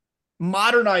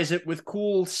modernize it with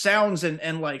cool sounds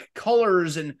and like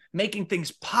colors and making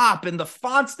things pop and the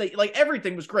fonts like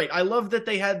everything was great. I love that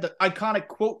they had the iconic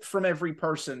quote from every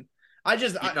person. I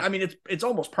mean it's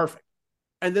almost perfect.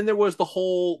 And then there was the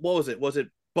whole, what was it? Was it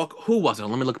Buck? Who was it?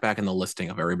 Let me look back in the listing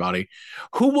of everybody.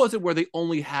 Who was it where they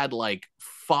only had like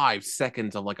 5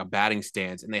 seconds of like a batting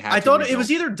stance and they had? I thought it was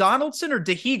either Donaldson or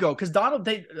Dehigo because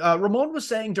Ramon was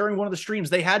saying during one of the streams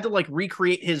they had to like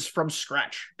recreate his from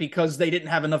scratch because they didn't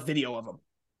have enough video of him.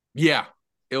 Yeah,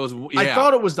 it was. Yeah. I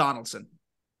thought it was Donaldson.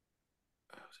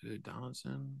 Was it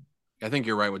Donaldson? I think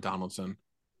you're right with Donaldson.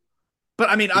 But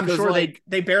I mean, I'm sure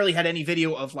they barely had any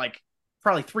video of like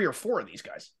probably 3 or 4 of these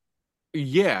guys.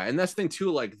 Yeah, and that's the thing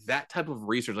too, like that type of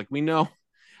research, like we know,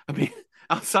 I mean,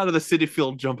 outside of the Citi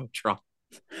Field jump up truck.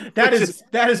 That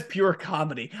is pure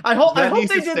comedy. I hope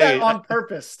they did that on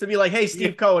purpose to be like, hey,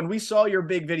 Steve Cohen, we saw your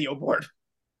big video board.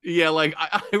 Yeah, like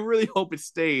I really hope it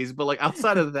stays, but like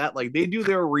outside of that, like they do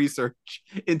their research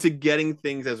into getting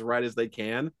things as right as they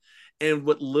can. And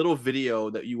what little video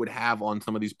that you would have on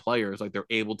some of these players, like they're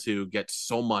able to get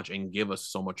so much and give us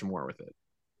so much more with it.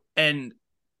 And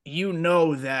you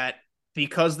know that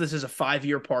because this is a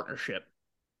 5-year partnership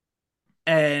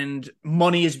and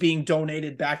money is being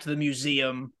donated back to the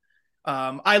museum.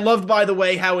 I loved, by the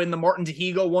way, how in the Martin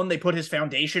Tehigo one they put his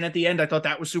foundation at the end. I thought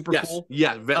that was super Yes, cool.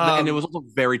 yeah, and it was also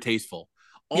very tasteful.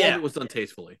 All of Yeah, it was done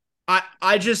tastefully.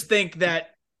 I just think that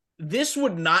this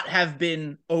would not have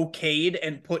been okayed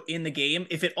and put in the game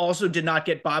if it also did not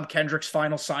get Bob Kendrick's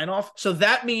final sign off. So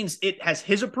that means it has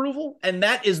his approval, and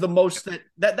that is the most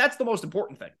that's the most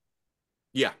important thing.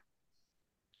 Yeah,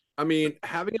 I mean,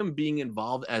 having him being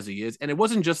involved as he is, and it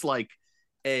wasn't just like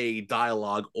a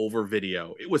dialogue over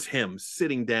video. It was him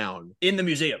sitting down In the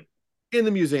museum. in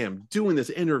the museum doing this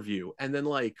interview, and then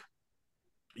like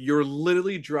you're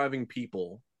literally driving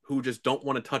people who just don't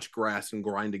want to touch grass and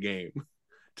grind a game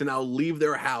to now leave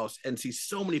their house and see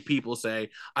so many people say,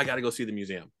 I got to go see the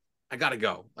museum. I got to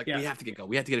go. Like, Yeah. we have to get going.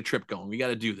 We have to get a trip going. We got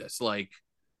to do this. Like,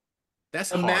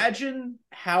 that's hard. Imagine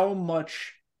how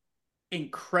much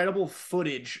incredible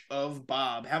footage of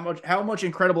Bob, how much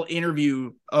incredible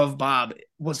interview of Bob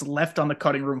was left on the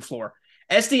cutting room floor.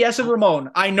 SDS and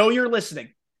Ramon, I know you're listening.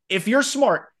 If you're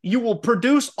smart, you will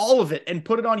produce all of it and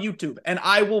put it on YouTube, and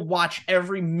I will watch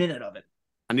every minute of it.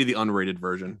 I need the unrated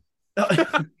version.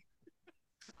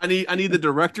 I need the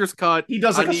director's cut. He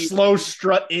does like I a need slow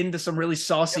strut into some really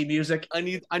saucy music. I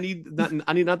need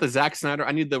not the Zack Snyder.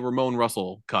 I need the Ramon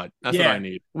Russell cut. That's what I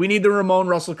need. We need the Ramon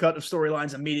Russell cut of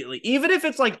storylines immediately. Even if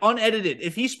it's like unedited.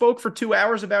 If he spoke for 2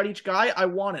 hours about each guy, I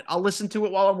want it. I'll listen to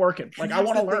it while I'm working. Like, I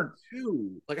want to learn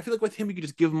too. Like, I feel like with him, you could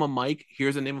just give him a mic.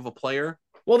 Here's the name of a player.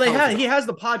 Well, he has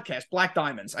the podcast Black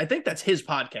Diamonds. I think that's his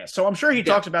podcast. So I'm sure he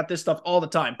talks about this stuff all the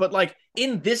time. But like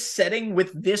in this setting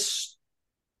with this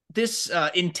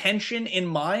intention in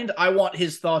mind, I want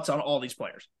his thoughts on all these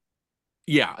players.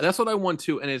 Yeah, that's what I want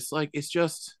to. And it's like, it's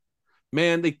just,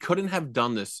 man, they couldn't have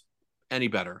done this any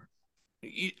better.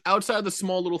 Outside of the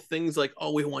small little things like,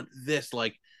 oh, we want this,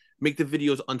 like make the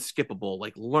videos unskippable,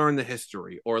 like learn the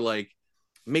history, or like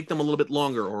make them a little bit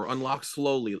longer or unlock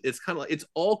slowly. It's kind of like, it's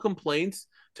all complaints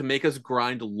to make us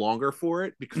grind longer for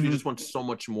it because we just want so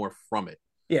much more from it.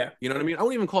 Yeah. You know what I mean? I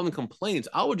wouldn't even call them complaints.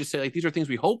 I would just say like, these are things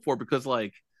we hope for because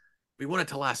like we want it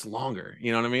to last longer.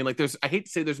 You know what I mean? Like I hate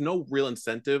to say there's no real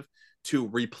incentive to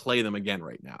replay them again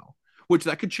right now, which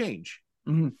that could change.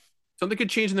 Mm-hmm. Something could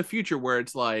change in the future where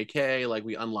it's like, hey, like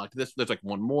we unlocked this. There's like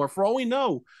one more. For all we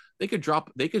know, they could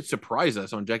surprise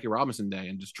us on Jackie Robinson Day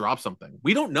and just drop something.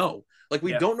 We don't know. Like,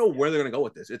 we don't know where they're going to go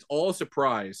with this. It's all a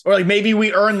surprise. Or like maybe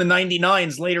we earn the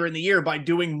 99s later in the year by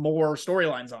doing more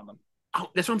storylines on them. Oh,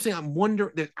 that's what I'm saying. I'm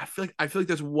wondering. I feel like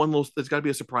there's one little. There's got to be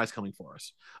a surprise coming for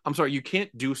us. I'm sorry, you can't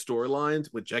do storylines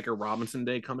with Jackie Robinson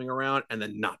Day coming around and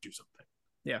then not do something.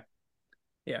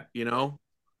 Yeah. You know.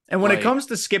 And when it comes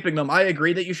to skipping them, I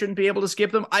agree that you shouldn't be able to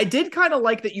skip them. I did kind of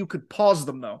like that you could pause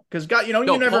them though, because you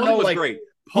never know like great.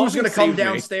 Who's going to come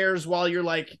downstairs while you're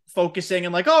like focusing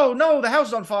and like, oh no, the house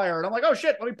is on fire, and I'm like, oh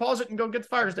shit, let me pause it and go get the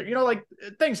fire extinguisher. Like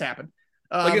things happen.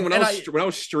 Again, when I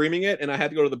was streaming it and I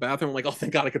had to go to the bathroom, I'm like, oh,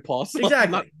 thank God I could pause. Exactly.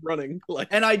 I'm not running.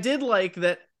 And I did like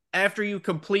that after you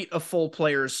complete a full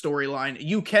player's storyline,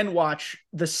 you can watch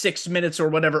the 6 minutes or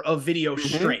whatever of video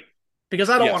straight, because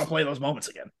I don't want to play those moments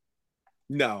again.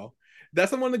 No,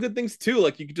 that's one of the good things too.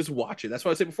 Like, you could just watch it. That's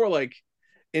why I said before, like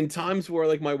in times where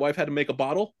like my wife had to make a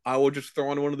bottle, I would just throw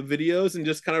on one of the videos and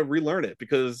just kind of relearn it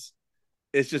because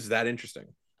it's just that interesting.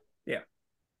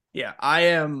 Yeah.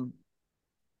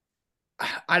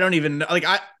 I don't even like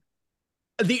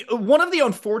one of the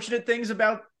unfortunate things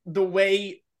about the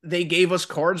way they gave us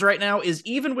cards right now is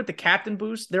even with the captain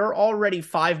boost, there are already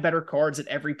 5 better cards at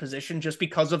every position just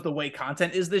because of the way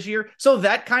content is this year. So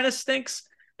that kind of stinks.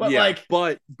 But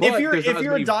but if you're a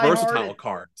diehard, versatile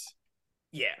cards.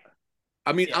 Yeah.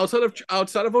 I mean, outside of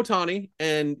Otani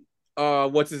and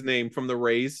what's his name from the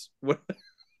Rays? What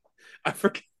I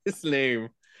forget his name.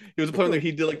 He was a player there.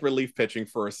 He did like relief pitching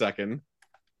for a second.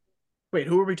 Wait,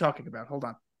 who are we talking about? Hold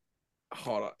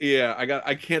on. Yeah,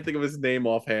 I can't think of his name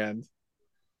offhand.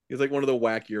 He's like one of the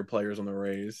wackier players on the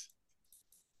Rays.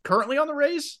 Currently on the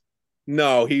Rays?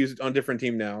 No, he's on a different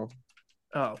team now.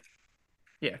 Oh.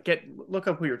 Yeah, look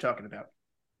up who you're talking about.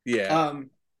 Yeah.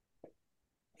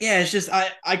 Yeah, it's just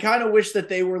I kind of wish that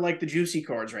they were like the juicy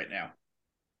cards right now.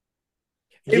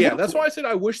 That's why I said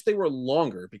I wish they were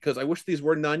longer, because I wish these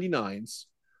were 99s.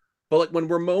 But like when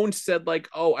Ramon said like,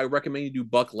 oh, I recommend you do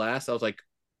Buck last, I was like,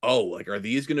 oh, like are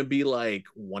these gonna be like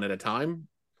one at a time?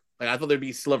 Like I thought there'd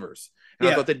be slivers. And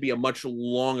I Yeah. thought they'd be a much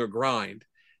longer grind.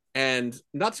 And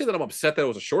not to say that I'm upset that it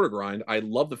was a shorter grind. I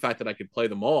love the fact that I could play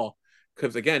them all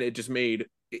because again, it just made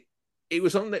it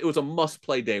was something that it was a must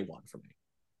play day one for me.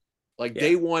 Like Yeah.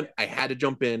 day one, I had to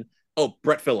jump in. Oh,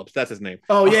 Brett Phillips, that's his name.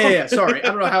 Oh, yeah. Sorry. I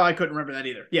don't know how I couldn't remember that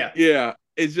either. Yeah. Yeah,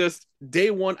 it's just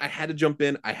day one. I had to jump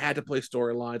in. I had to play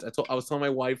storylines. I was telling my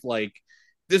wife like,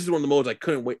 this is one of the modes I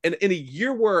couldn't wait. And in a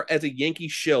year where, as a Yankee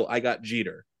shill, I got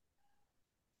Jeter,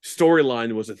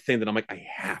 storyline was a thing that I'm like, I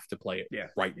have to play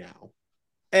it right now.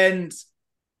 And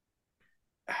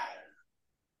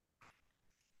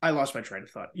I lost my train of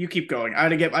thought. You keep going. I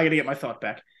gotta get my thought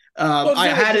back. I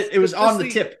had it. It was on the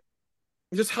tip.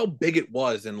 Just how big it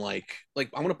was, and like I'm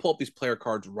gonna pull up these player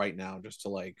cards right now just to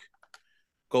like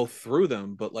go through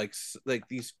them. But like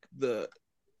these the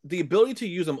ability to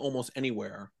use them almost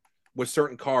anywhere with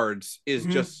certain cards is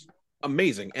just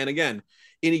amazing. And again,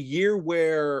 in a year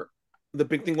where the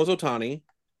big thing was Ohtani,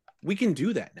 we can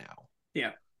do that now.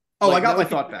 Yeah. Oh, like, I got my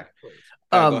thought back.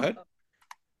 Go ahead.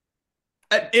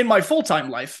 In my full-time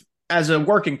life as a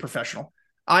working professional,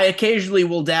 I occasionally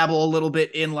will dabble a little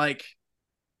bit in like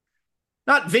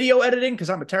not video editing because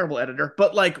I'm a terrible editor,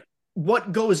 but like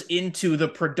what goes into the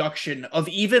production of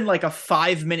even like a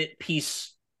 5-minute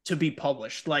piece to be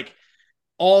published. Like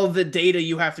all the data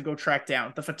you have to go track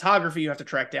down, the photography you have to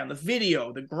track down, the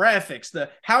video, the graphics, the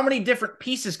how many different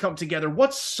pieces come together,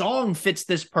 what song fits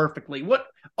this perfectly, what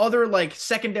other like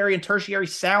secondary and tertiary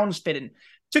sounds fit in.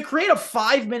 To create a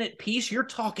 5-minute piece, you're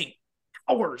talking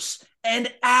hours and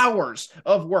hours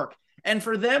of work. And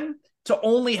for them to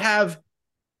only have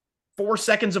 4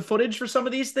 seconds of footage for some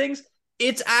of these things,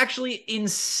 it's actually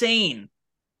insane.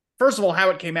 First of all, how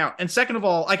it came out. And second of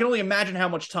all, I can only imagine how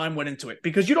much time went into it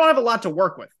because you don't have a lot to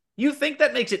work with. You think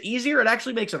that makes it easier? It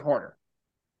actually makes it harder.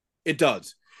 It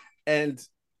does. And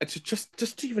just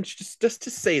to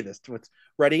say this,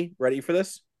 ready for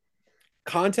this?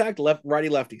 Contact righty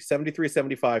lefty 73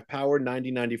 75, power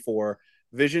 90 94,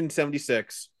 vision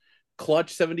 76,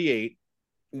 clutch 78,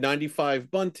 95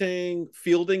 bunting,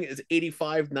 fielding is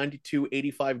 85 92,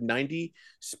 85 90,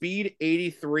 speed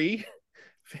 83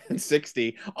 and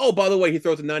 60. Oh, by the way, he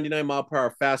throws a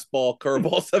 99-mile-per-hour fastball,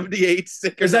 curveball 78.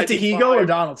 Is that Dahigo or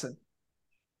Donaldson?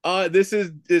 This is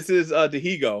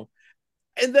Dahigo.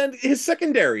 And then his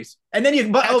secondaries. And then you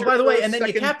by the way, and then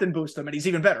you captain boost him and he's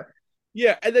even better.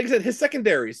 Yeah, and like I said, his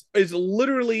secondaries is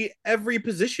literally every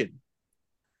position.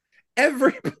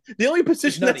 The only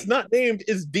position that's not named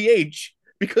is DH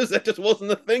because that just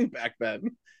wasn't a thing back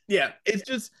then. Yeah, it's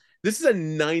just this is a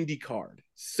 90 card.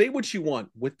 Say what you want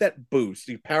with that boost,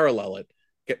 you parallel it,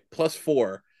 get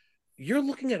 +4. You're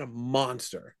looking at a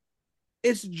monster.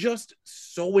 It's just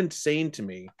so insane to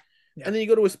me. Yeah. And then you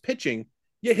go to his pitching.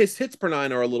 Yeah, his hits per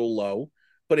 9 are a little low,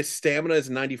 but his stamina is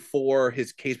 94.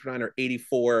 His Ks per 9 are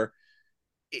 84.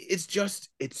 It's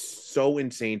so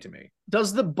insane to me.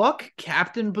 Does the Buck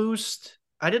captain boost?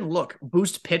 I didn't look.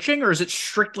 Boost pitching, or is it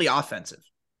strictly offensive?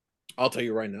 I'll tell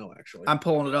you right now. Actually, I'm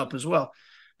pulling it up as well.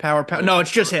 Power. No,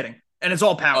 it's just hitting, and it's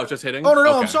all power. Oh, it's just hitting. Oh no,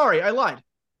 okay. I'm sorry, I lied.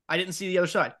 I didn't see the other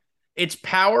side. It's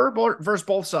power versus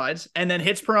both sides, and then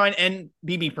hits per 9 and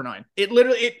BB per 9. It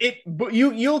literally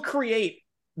you'll create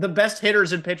the best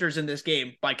hitters and pitchers in this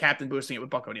game by captain boosting it with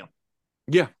Buck O'Neil.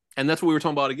 Yeah. And that's what we were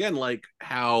talking about again, like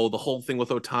how the whole thing with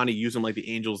Ohtani using like the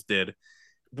Angels did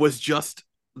was just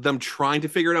them trying to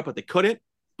figure it out, but they couldn't.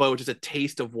 But it was just a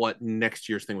taste of what next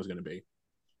year's thing was going to be.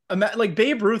 Like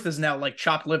Babe Ruth is now like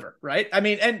chopped liver, right? I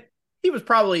mean, and he was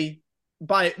probably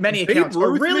by many accounts a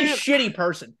really shitty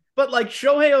person. But like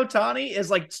Shohei Ohtani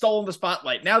is like stolen the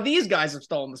spotlight. Now these guys have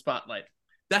stolen the spotlight.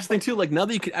 That's the thing too. Like now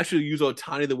that you could actually use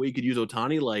Ohtani the way you could use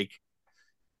Ohtani, like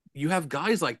you have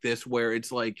guys like this where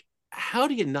it's like, how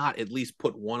do you not at least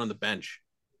put one on the bench?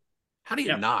 How do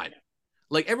you not?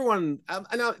 Like everyone,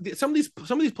 I know some of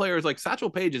these players, like Satchel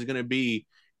Paige, is going to be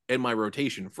in my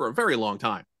rotation for a very long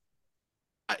time.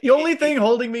 The only thing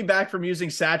holding me back from using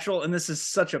Satchel, and this is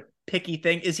such a picky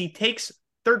thing, is he takes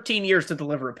 13 years to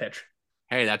deliver a pitch.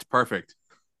 Hey, that's perfect.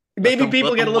 Maybe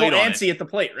people get a little antsy at the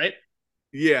plate, right?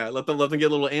 Yeah, let them get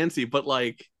a little antsy, but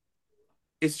like,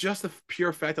 it's just the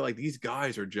pure fact that like these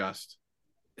guys are just,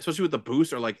 especially with the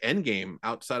boost, are like endgame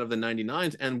outside of the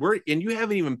 99s, and you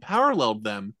haven't even paralleled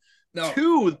them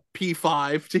to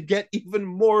P5 to get even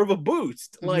more of a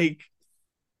boost. Mm-hmm. Like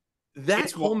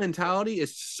that whole mentality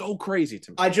is so crazy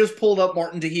to me. I just pulled up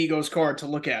Martin Dahigo's card to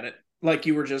look at it, like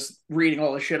you were just reading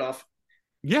all the shit off.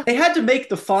 Yeah, they had to make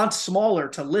the font smaller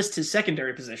to list his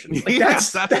secondary positions. Like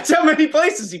that's how many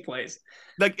places he plays.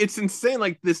 Like it's insane.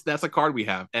 Like that's a card we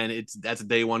have, and that's a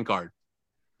day one card.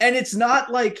 And it's not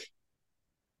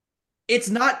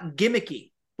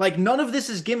gimmicky. Like, none of this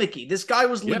is gimmicky. This guy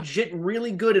was Yeah. legit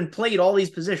really good and played all these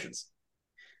positions.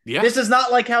 Yeah. This is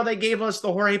not like how they gave us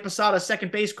the Jorge Posada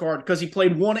second base card because he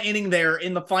played one inning there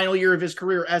in the final year of his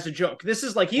career as a joke. This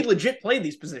is like he legit played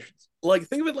these positions. Like,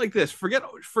 think of it like this: forget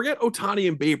Ohtani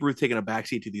and Babe Ruth taking a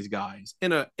backseat to these guys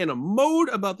in a mode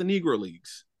about the Negro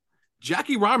Leagues.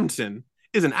 Jackie Robinson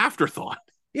is an afterthought.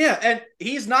 Yeah, and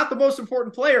he's not the most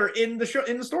important player in the show,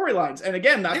 in the storylines. And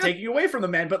again, not taking away from the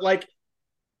man, but like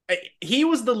he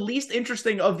was the least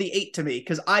interesting of the 8 to me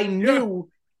because I knew.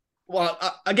 Well,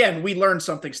 again, we learned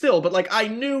something still, but like I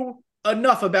knew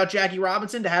enough about Jackie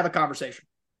Robinson to have a conversation.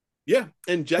 Yeah,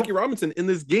 and Jackie Robinson in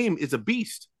this game is a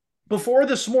beast. Before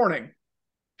this morning,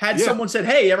 had someone said,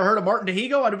 "Hey, you ever heard of Martin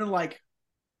Dihigo?" I'd have been like,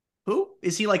 "Who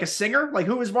is he? Like a singer? Like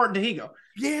who is Martin Dihigo?"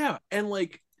 Yeah, and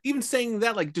like even saying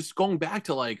that, like just going back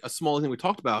to like a small thing we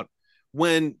talked about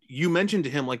when you mentioned to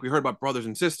him, like we heard about brothers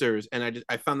and sisters, and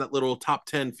I found that little top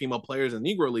 10 female players in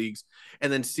the Negro Leagues, and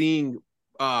then seeing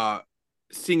Bob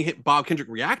Kendrick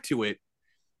react to it,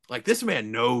 like this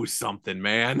man knows something,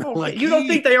 man. Oh, Like you don't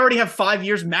think they already have 5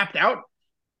 years mapped out?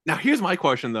 Now here's my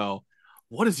question though: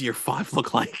 what does year 5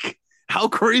 look like? How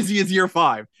crazy is year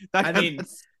 5? I mean,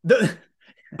 the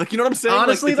like, you know what I'm saying?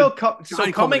 Honestly, like, though,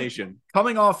 so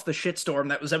coming off the shitstorm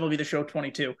that was MLB The Show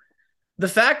 22, the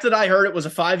fact that I heard it was a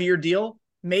 5-year deal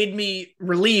made me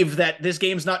relieved that this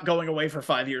game's not going away for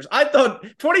 5 years. I thought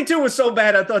 22 was so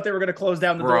bad, I thought they were going to close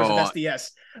down the doors of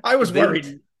SDS. I was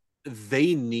worried.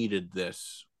 They needed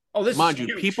this. Oh, this mind is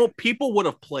you, huge. people would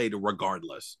have played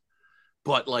regardless,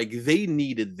 but like they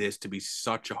needed this to be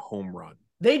such a home run.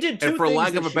 They did two and for things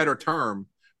lack of a year. better term,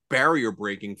 barrier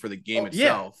breaking for the game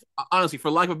itself. Yeah. Honestly, for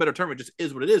lack of a better term, it just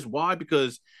is what it is. Why?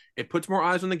 Because it puts more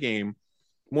eyes on the game.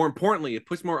 More importantly, it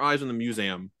puts more eyes on the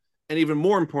museum. And even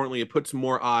more importantly, it puts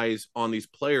more eyes on these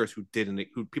players who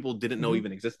people didn't know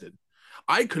even existed.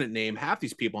 I couldn't name half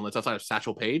these people unless outside of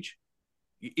Satchel Paige.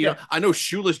 You know, I know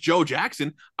Shoeless Joe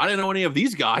Jackson. I didn't know any of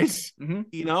these guys,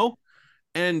 you know?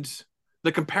 And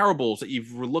the comparables that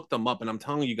you've looked them up, and I'm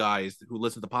telling you guys who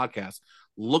listen to the podcast,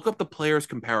 look up the players'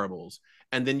 comparables,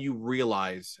 and then you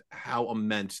realize how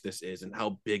immense this is and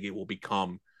how big it will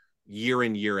become year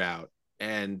in, year out.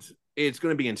 And it's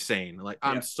going to be insane. Like,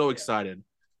 I'm so excited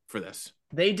for this.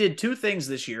 They did two things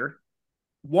this year.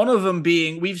 One of them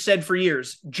being, we've said for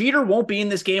years, Jeter won't be in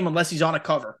this game unless he's on a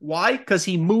cover. Why? Because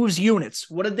he moves units.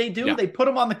 What did they do? Yeah. They put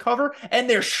him on the cover, and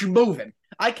they're moving.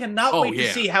 I cannot wait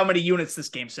to see how many units this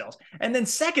game sells. And then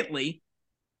secondly,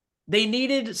 they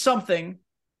needed something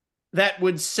that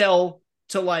would sell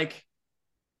to, like,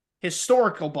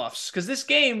 historical buffs. Because this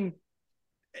game,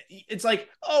 it's like,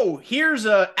 oh, here's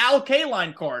a Al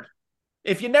Kaline card.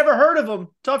 If you never heard of him,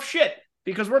 tough shit.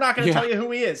 Because we're not going to tell you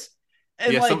who he is.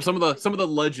 And like, some of the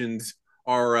legends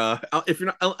are if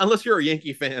you're not, unless you're a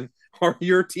Yankee fan, are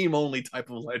your team only type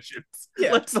of legends.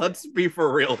 Yeah. Let's be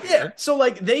for real here. Yeah. So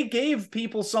like they gave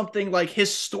people something like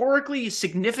historically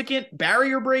significant,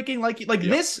 barrier breaking, like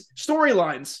this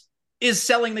storylines is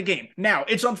selling the game. Now,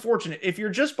 it's unfortunate. If you're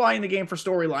just buying the game for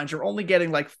storylines, you're only getting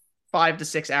like 5 to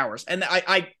 6 hours. And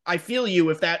I feel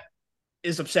you if that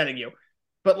is upsetting you.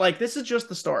 But like this is just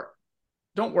the start.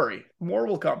 Don't worry. More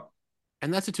will come.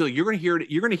 And that's it too. You're gonna hear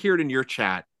it. You're gonna hear it in your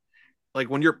chat, like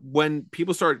when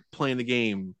people start playing the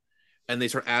game, and they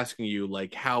start asking you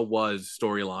like, "How was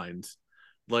storylines?"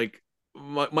 Like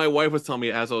my wife was telling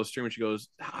me as I was streaming, she goes,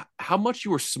 "How much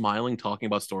you were smiling talking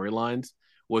about storylines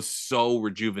was so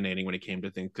rejuvenating when it came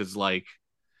to things because like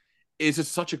it's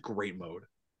just such a great mode.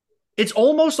 It's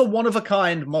almost a one of a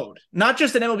kind mode, not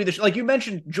just an MLB. Like you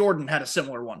mentioned, Jordan had a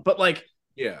similar one, but like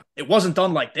it wasn't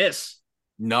done like this."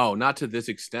 No, not to this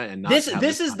extent. And not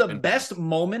this is the best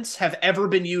moments have ever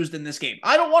been used in this game.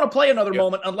 I don't want to play another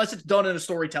moment unless it's done in a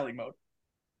storytelling mode.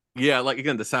 Yeah, like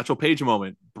again, the Satchel Paige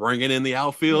moment, bringing in the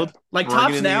outfield. Yeah. Like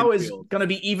Topps now is going to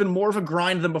be even more of a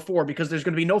grind than before because there's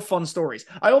going to be no fun stories.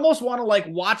 I almost want to like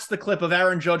watch the clip of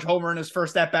Aaron Judge homer in his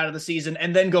first at bat of the season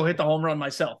and then go hit the home run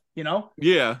myself, you know?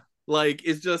 Yeah, like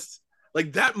it's just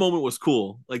like that moment was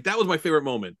cool. Like that was my favorite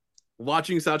moment.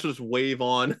 Watching Satchel just wave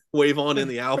on in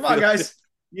the outfield. Come on, guys.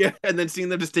 Yeah, and then seeing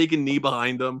them just take a knee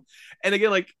behind them. And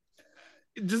again, like,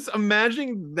 just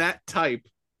imagining that type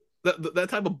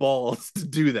of balls to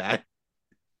do that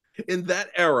in that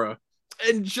era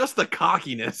and just the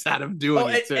cockiness out of doing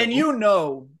it, too. And you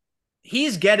know,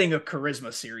 he's getting a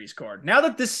Charisma Series card. Now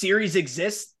that this series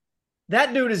exists,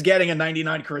 that dude is getting a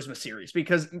 99 Charisma Series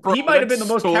because he might have been the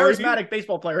most charismatic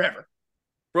baseball player ever.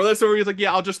 Bro, that story is like,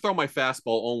 yeah, I'll just throw my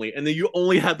fastball only. And then you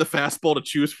only had the fastball to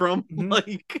choose from.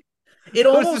 Like... It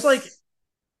almost like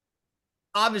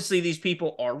obviously these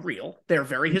people are real. They're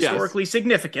very Yes. historically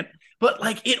significant, but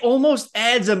like it almost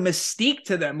adds a mystique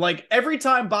to them. Like every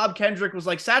time Bob Kendrick was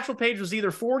like Satchel Paige was either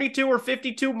 42 or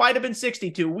 52, might have been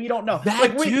 62. We don't know. Like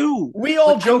That we too. we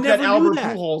all Like I joke that never knew Albert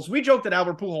that. Pujols, we joked that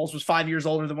Albert Pujols was 5 years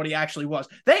older than what he actually was.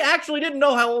 They actually didn't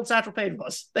know how old Satchel Paige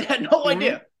was. They had no Mm-hmm.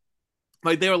 idea.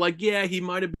 Like they were like, yeah, he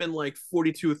might have been like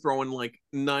 42 throwing like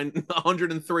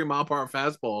 103 mile per hour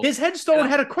fastballs. His headstone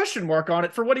had a question mark on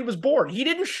it for when he was born. He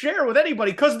didn't share with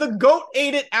anybody because the goat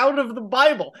ate it out of the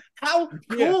Bible. How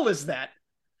Yeah. cool is that?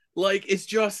 Like it's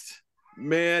just,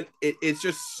 man, it's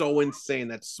just so insane,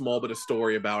 that small bit of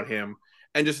story about him,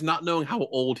 and just not knowing how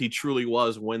old he truly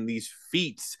was when these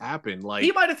feats happened. He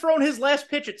Like, might have thrown his last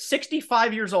pitch at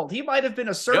 65 years old. He might have been a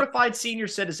yep. certified senior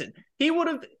citizen. He would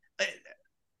have.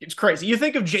 It's crazy. You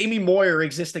think of Jamie Moyer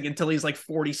existing until he's like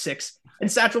 46,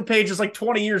 and Satchel Paige is like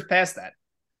 20 years past that.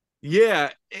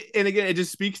 Yeah. And again, it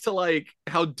just speaks to like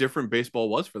how different baseball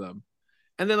was for them.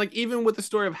 And then like even with the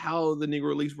story of how the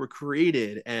Negro Leagues were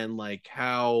created, and like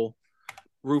how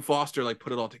Rue Foster like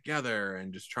put it all together,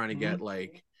 and just trying to get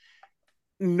like,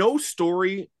 no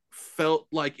story felt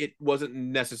like it wasn't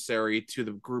necessary to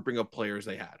the grouping of players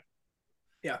they had.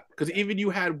 Yeah. Because even you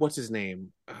had, what's his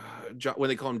name? When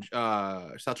they call him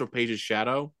Satchel Paige's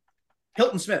shadow?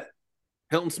 Hilton Smith.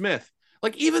 Hilton Smith.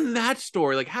 Like, even that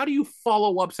story, like, how do you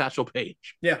follow up Satchel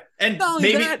Paige? Yeah. And Not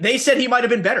only maybe that, they said he might have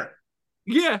been better.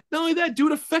 yeah, not only that, do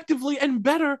it effectively and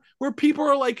better, where people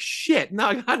are like, shit, now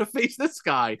I gotta face this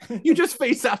guy. You just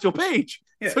faced Satchel Paige.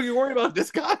 Yeah. So you're worried about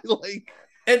this guy? Like,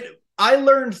 And I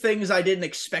learned things I didn't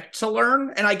expect to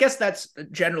learn. And I guess that's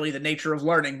generally the nature of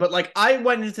learning. But like I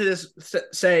went into this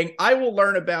saying, I will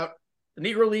learn about the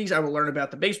Negro Leagues. I will learn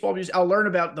about the baseball music. I'll learn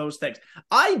about those things.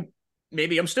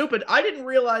 Maybe I'm stupid. I didn't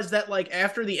realize that like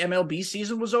after the MLB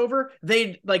season was over,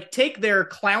 they'd like take their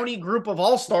clowny group of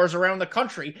all-stars around the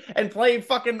country and play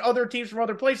fucking other teams from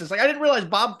other places. Like I didn't realize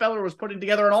Bob Feller was putting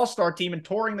together an all-star team and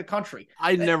touring the country.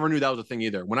 I never knew that was a thing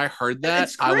either. When I heard that,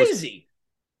 It's crazy.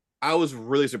 I was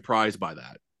really surprised by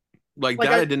that. Like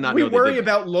that, I did not we know. worry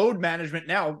about load management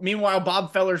now. Meanwhile,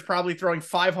 Bob Feller's probably throwing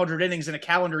 500 innings in a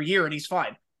calendar year, and he's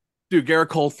fine. Dude, Garrett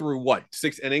Cole threw what,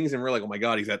 6 innings, and we're like, oh my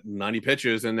god, he's at 90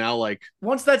 pitches, and now like,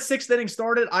 once that sixth inning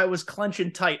started, I was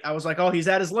clenching tight. I was like, oh, he's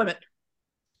at his limit.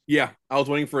 yeah, I was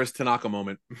waiting for his Tanaka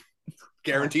moment.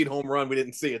 Guaranteed home run. We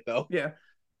didn't see it though. Yeah,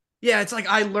 yeah. It's like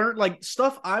I learned like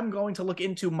stuff I'm going to look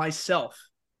into myself.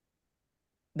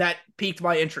 That piqued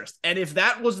my interest, and if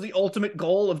that was the ultimate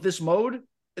goal of this mode,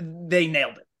 they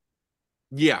nailed it.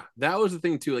 Yeah, that was the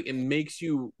thing too. Like, it makes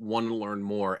you want to learn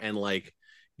more, and like,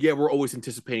 yeah, we're always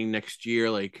anticipating next year.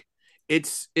 Like,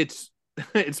 it's it's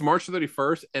March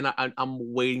 31st, and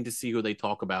I'm waiting to see who they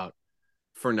talk about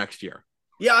for next year.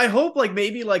 Yeah, I hope like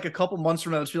maybe like a couple months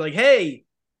from now, it's be like, hey,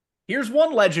 here's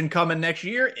one legend coming next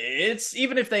year. It's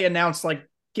even if they announce like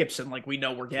Gibson, like we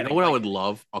know we're getting. You know what like, I would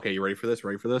love? Okay, you ready for this?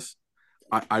 Ready for this?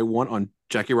 I want on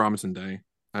Jackie Robinson Day,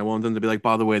 I want them to be like,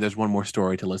 by the way, there's one more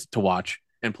story to listen to, watch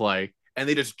and play, and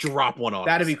they just drop one on.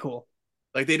 That'd us. be cool.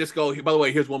 Like they just go, by the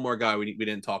way, here's one more guy we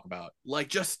didn't talk about. Like,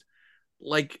 just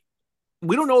like,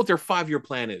 we don't know what their 5-year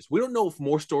plan is. We don't know if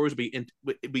more stories will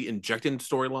be injected into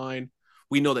storyline.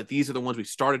 We know that these are the ones we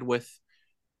started with.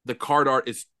 The card art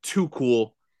is too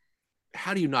cool.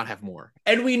 How do you not have more?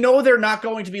 And we know they're not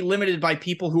going to be limited by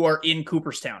people who are in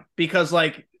Cooperstown because,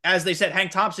 like, as they said,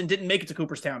 Hank Thompson didn't make it to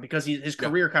Cooperstown because his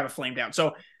career kind of flamed out.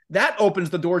 So that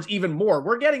opens the doors even more.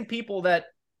 We're getting people that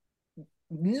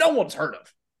no one's heard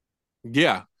of.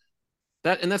 Yeah.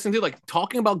 That's something like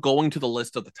talking about going to the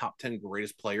list of the top 10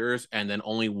 greatest players and then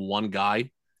only one guy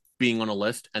being on a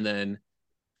list, and then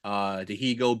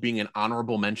Dihigo being an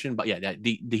honorable mention. But yeah,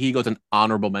 Dihigo's an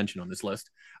honorable mention on this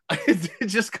list.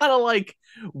 It's just kind of like,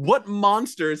 what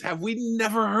monsters have we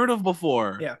never heard of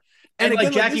before? Yeah. And like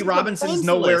again, Jackie Robinson's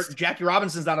nowhere. List. Jackie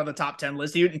Robinson's not on the top 10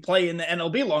 list. He didn't play in the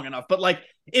MLB long enough. But like,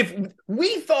 if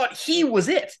we thought he was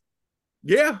it,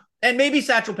 yeah, and maybe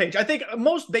Satchel Paige. I think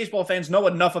most baseball fans know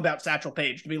enough about Satchel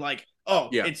Paige to be like, oh,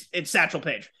 yeah, it's Satchel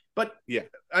Paige. But yeah,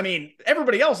 I mean,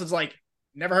 everybody else is like,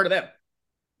 never heard of them.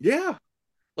 Yeah.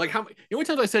 Like, how many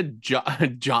times I said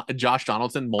Josh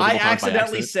Donaldson multiple times? I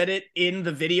accidentally said it in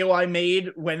the video I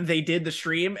made when they did the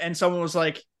stream, and someone was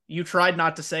like, you tried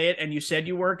not to say it, and you said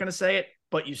you weren't going to say it,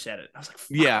 but you said it. I was like,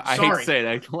 yeah, I hate to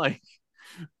say it. Like,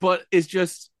 but it's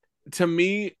just, to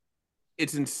me,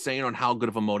 it's insane on how good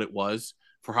of a mode it was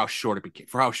for how short it became,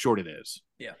 for how short it is.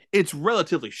 Yeah. It's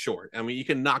relatively short. I mean, you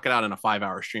can knock it out in a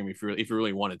 5-hour stream if you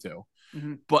really wanted to.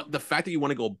 Mm-hmm. But the fact that you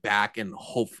want to go back and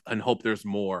hope there's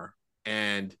more,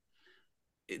 and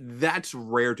that's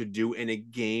rare to do in a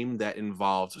game that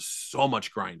involves so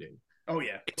much grinding. Oh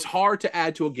yeah. It's hard to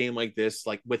add to a game like this,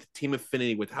 like with Team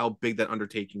Affinity, with how big that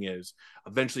undertaking is.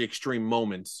 Eventually, extreme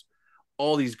moments,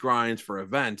 all these grinds for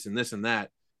events and this and that.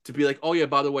 To be like, oh yeah,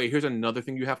 by the way, here's another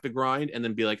thing you have to grind, and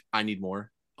then be like, I need more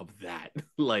of that.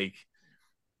 Like,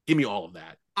 give me all of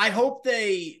that. I hope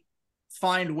they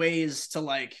find ways to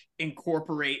like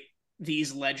incorporate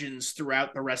these legends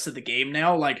throughout the rest of the game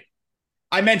now. Like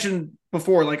I mentioned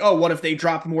before, like, oh, what if they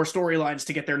drop more storylines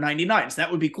to get their 99s?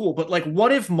 That would be cool. But like,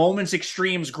 what if Moments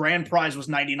Extreme's grand prize was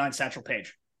 99 Satchel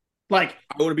Paige? Like,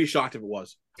 I wouldn't be shocked if it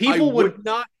was. I people would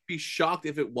not be shocked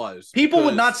if it was. People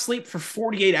would not sleep for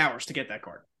 48 hours to get that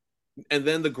card. And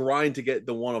then the grind to get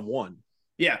the 1 of 1.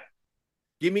 Yeah.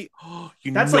 Give me, oh,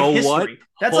 That's like history. What?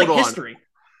 That's Hold like on. history.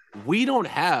 We don't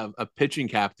have a pitching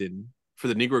captain for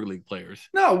the Negro League players.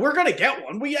 No, we're gonna get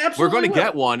one. We absolutely We're going to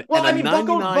get one. Well, I mean,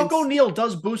 Buck O'Neil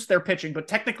does boost their pitching, but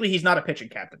technically he's not a pitching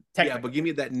captain. Yeah, but give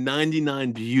me that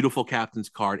 99 beautiful captain's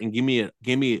card and give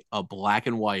me a black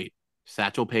and white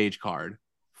Satchel Paige card.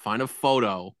 Find a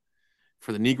photo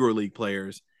for the Negro League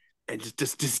players and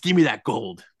just give me that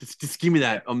gold. Just give me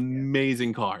that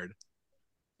amazing card.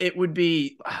 It would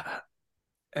be.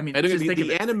 I mean, just think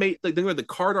the animate, like the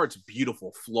card art's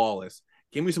beautiful, flawless.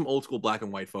 Give me some old school black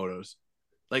and white photos.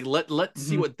 Like let's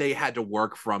see what they had to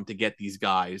work from to get these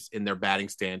guys in their batting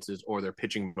stances or their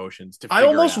pitching motions. I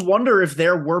almost wonder if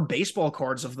there were baseball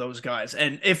cards of those guys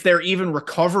and if they're even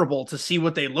recoverable to see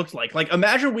what they looked like. Like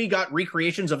imagine we got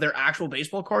recreations of their actual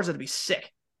baseball cards. That'd be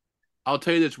sick. I'll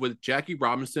tell you this, with Jackie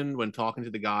Robinson, when talking to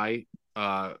the guy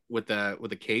with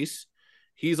the case,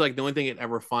 he's like, the only thing he'd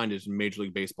ever find is Major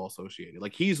League Baseball associated.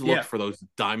 Like he's looked for those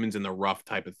diamonds in the rough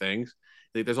type of things.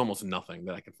 There's almost nothing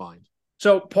that I can find.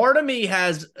 So part of me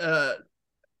has,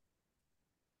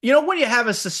 you know, when you have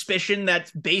a suspicion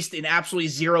that's based in absolutely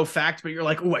zero fact, but you're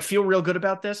like, oh, I feel real good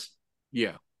about this.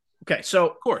 Yeah. Okay. So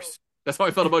of course, that's how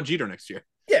I felt about Jeter next year.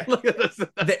 Yeah. That's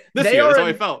how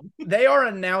I felt. They are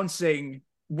announcing,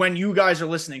 when you guys are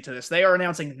listening to this, they are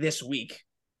announcing this week,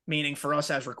 meaning for us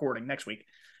as recording next week,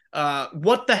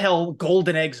 what the hell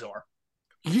golden eggs are.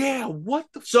 Yeah. What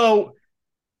the? So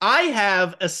I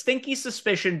have a stinky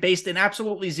suspicion based in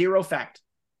absolutely zero fact.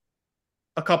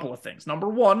 A couple of things. Number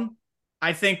one,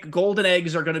 I think golden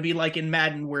eggs are going to be like in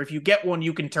Madden, where if you get one,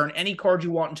 you can turn any card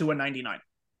you want into a 99.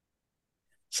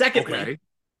 Secondly, okay.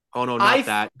 Oh no, not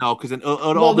that. No, because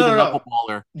it'll be the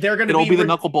knuckleballer. They're going to be the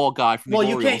knuckleball guy from the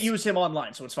Orioles. Well, you can't use him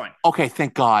online, so it's fine. Okay,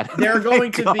 thank God. They're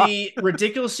going to be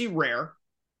ridiculously rare.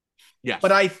 Yes.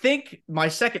 But I think my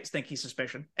second stinky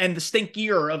suspicion, and the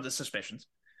stinkier of the suspicions,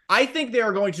 I think they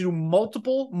are going to do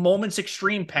multiple Moments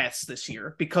Extreme paths this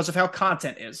year because of how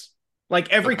content is. Like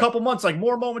every couple months, like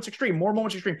more Moments Extreme, more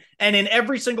Moments Extreme. And in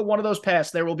every single one of those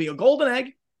paths, there will be a golden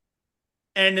egg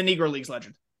and a Negro Leagues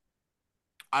legend.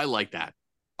 I like that.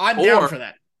 I'm down for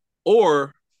that.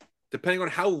 Or, depending on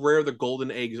how rare the golden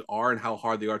eggs are and how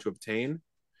hard they are to obtain,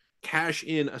 cash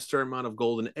in a certain amount of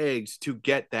golden eggs to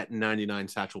get that 99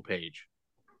 Satchel Paige.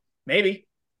 Maybe.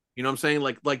 You know what I'm saying?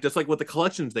 Like just like what the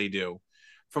collections they do.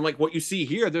 From like what you see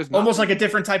here, there's almost like a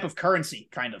different type of currency,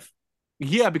 kind of.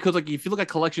 Yeah, because like if you look at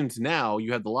collections now,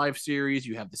 you have the live series,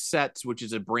 you have the sets, which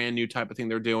is a brand new type of thing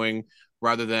they're doing,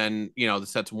 rather than the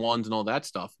sets ones and all that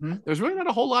stuff. Mm-hmm. There's really not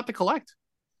a whole lot to collect.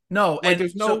 No, like,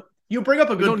 there's no. So you bring up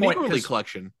a good point. Negro League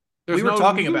collection. We were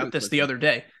talking about this the other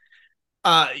day.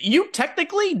 You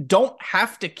technically don't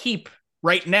have to keep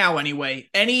right now, anyway,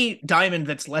 any diamond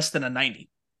that's less than a 90,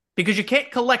 because you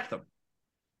can't collect them.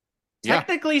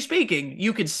 Technically speaking,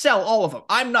 you could sell all of them.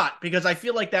 I'm not, because I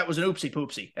feel like that was an oopsie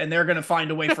poopsie, and they're going to find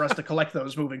a way for us to collect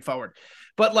those moving forward.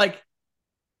 But like,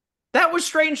 that was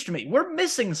strange to me. We're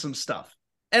missing some stuff.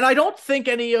 And I don't think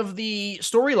any of the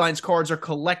storylines cards are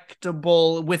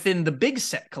collectible within the big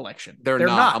set collection. They're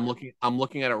not. I'm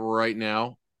looking at it right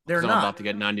now. They're not. I'm about to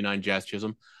get 99 Jazz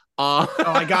Chisholm.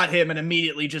 I got him and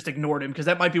immediately just ignored him because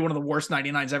that might be one of the worst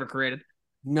 99s ever created.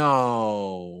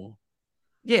 No.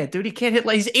 Yeah, dude, he can't hit.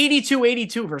 He's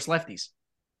 82-82 versus lefties.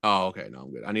 Oh, okay. No,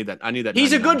 I'm good. I need that.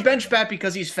 He's a good bench bat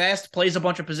because he's fast, plays a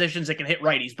bunch of positions that can hit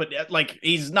righties, but like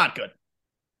he's not good.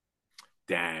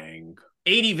 Dang.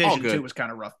 80 vision too was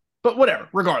kind of rough, but whatever.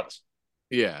 Regardless.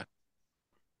 Yeah.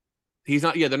 He's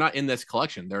not. Yeah, they're not in this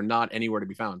collection. They're not anywhere to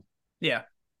be found. Yeah.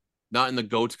 Not in the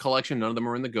GOATs collection. None of them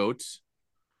are in the GOATs.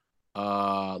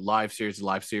 Live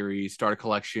series, starter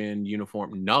collection,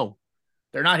 uniform. No,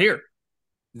 they're not here.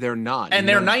 They're not, and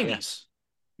they're 90s.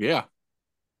 Yeah.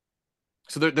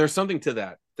 So there's something to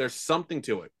that. There's something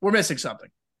to it. We're missing something.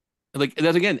 Like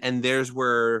that's again, and there's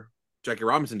where Jackie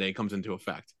Robinson Day comes into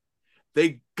effect.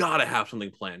 They gotta have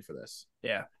something planned for this.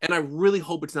 Yeah. And I really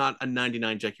hope it's not a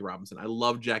 99 Jackie Robinson. I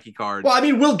love Jackie cards. Well, I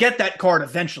mean, we'll get that card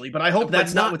eventually, but I hope but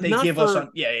that's not what they give us on.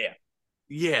 Yeah, yeah,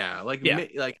 yeah, yeah.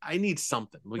 like I need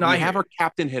something. Like No, we I have hear our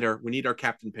captain hitter. We need our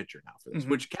captain pitcher now for this. Mhm.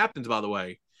 Which captains, by the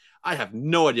way, I have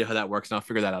no idea how that works, and I'll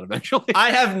figure that out eventually.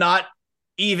 I have not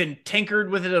even tinkered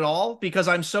with it at all because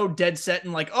I'm so dead set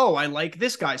and like, oh, I like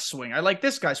this guy's swing. I like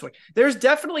this guy's swing. There's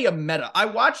definitely a meta. I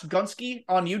watched Gunsky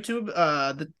on YouTube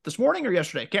this morning or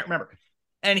yesterday, can't remember.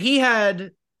 And he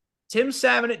had Tim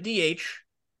Salmon at DH,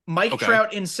 Mike Okay.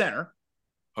 Trout in center.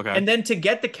 Okay. And then to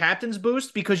get the captain's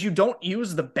boost, because you don't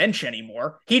use the bench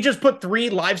anymore, he just put 3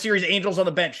 live series Angels on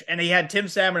the bench, and he had Tim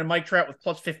Salmon and Mike Trout with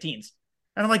plus 15s.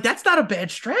 And I'm like, that's not a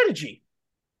bad strategy.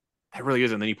 That really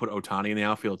is. And then you put Ohtani in the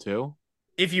outfield too.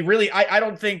 If you really, I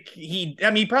don't think he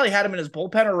probably had him in his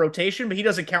bullpen or rotation, but he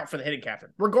doesn't count for the hitting captain.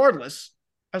 Regardless,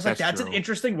 I was like, that's an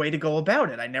interesting way to go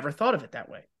about it. I never thought of it that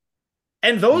way.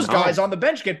 And those guys on the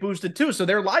bench get boosted too, so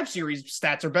their live series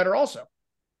stats are better also.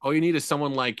 All you need is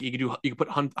someone like you could put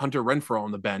Hunter Renfroe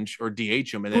on the bench or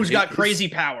DH him, and who's got crazy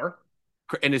power,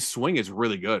 and his swing is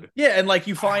really good. Yeah, and like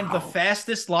you find the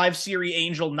fastest live series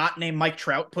Angel not named Mike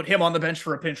Trout, put him on the bench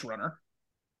for a pinch runner.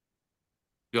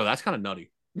 Yo, that's kind of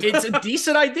nutty. It's a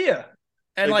decent idea,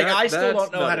 and like I still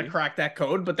don't know how to crack that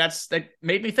code, but that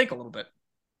made me think a little bit.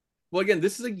 Well, again,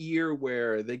 this is a year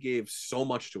where they gave so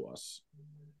much to us.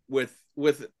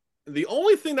 With the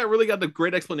only thing that really got the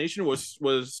great explanation was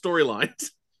storylines.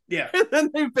 Yeah. And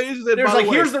then they phased it. There's like,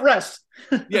 here's the rest.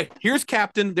 Yeah, here's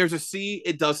captain. There's a C.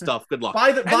 It does stuff. Good luck.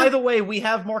 By the way, we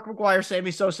have Mark McGwire,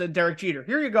 Sammy Sosa, and Derek Jeter.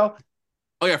 Here you go.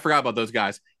 Oh yeah, I forgot about those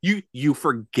guys. You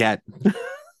forget.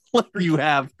 Like you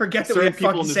have forget that we have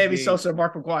fucking Sammy Sosa and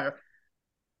Mark McGwire.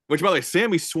 Which, by the way,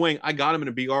 Sammy's swing, I got him in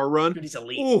a BR run. Dude, he's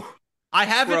elite. Ooh, I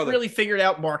haven't really figured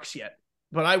out Mark's yet,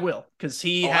 but I will because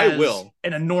he has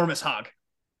an enormous hog.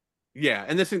 Yeah,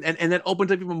 and this and that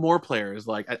opens up even more players.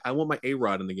 Like I want my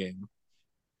A-Rod in the game.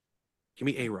 Give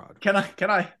me A-Rod. Can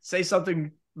I say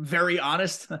something very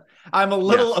honest? I'm a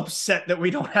little upset that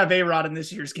we don't have A-Rod in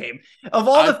this year's game. Of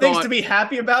all the things to be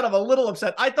happy about, I'm a little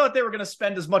upset. I thought they were going to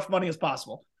spend as much money as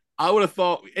possible. I would have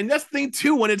thought, and that's the thing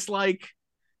too, when it's like,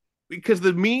 because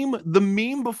the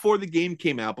meme before the game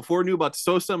came out, before we knew about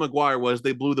Sosa and McGwire, was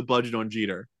they blew the budget on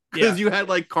Jeter. Because you had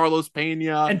like Carlos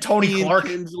Pena and Tony Clark.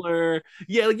 Kinsler.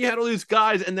 Yeah, like you had all these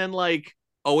guys, and then like,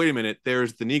 oh, wait a minute,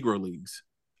 there's the Negro Leagues.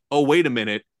 Oh, wait a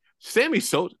minute. Sammy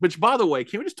Sosa, which by the way,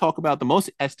 can we just talk about the most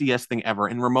SDS thing ever?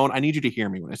 And Ramon, I need you to hear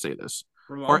me when I say this.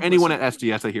 Ramon, or anyone at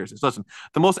SDS that hears this. Listen,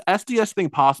 the most SDS thing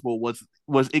possible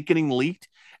was it getting leaked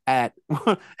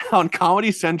on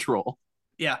Comedy Central.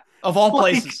 Yeah, of all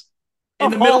places.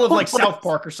 In the middle of like South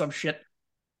Park or some shit.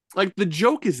 Like the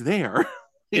joke is there.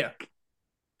 Yeah.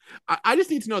 I just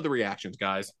need to know the reactions,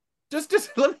 guys.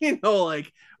 Just let me know,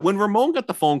 like, when Ramon got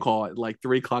the phone call at like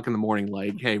 3:00 in the morning,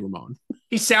 like, hey, Ramon.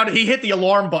 He hit the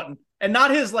alarm button. And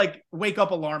not his like wake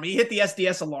up alarm. He hit the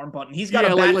SDS alarm button. He's got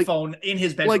a bat phone in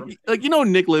his bedroom. Like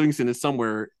Nick Livingston is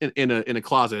somewhere in a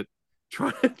closet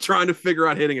trying to figure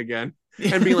out hitting again.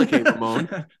 And being like, hey,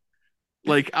 Ramon.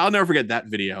 Like, I'll never forget that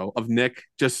video of Nick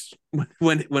just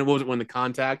when the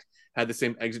contact had the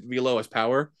same exit velo as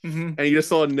power. Mm-hmm. And you just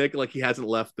saw Nick like he hasn't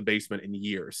left the basement in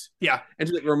years. Yeah. And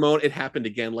she's like, Ramon, it happened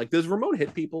again. Like, does Ramon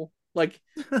hit people? Like,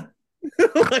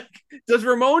 like, does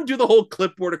Ramon do the whole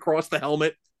clipboard across the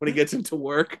helmet when he gets into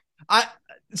work?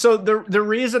 So the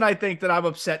reason I think that I'm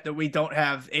upset that we don't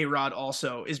have A-Rod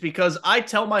also is because I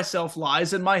tell myself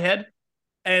lies in my head.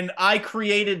 And I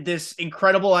created this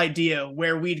incredible idea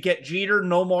where we'd get Jeter,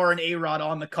 Nomar, and A-Rod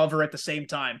on the cover at the same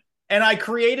time. And I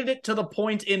created it to the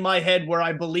point in my head where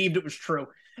I believed it was true.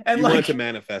 And you wanted to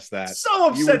manifest that. So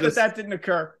upset that didn't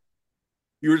occur.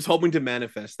 You were just hoping to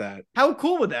manifest that. How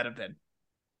cool would that have been?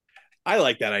 I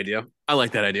like that idea.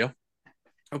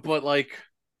 But like,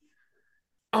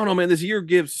 I don't know, man. This year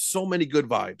gives so many good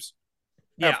vibes.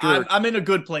 Yeah, I'm in a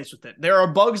good place with it. There are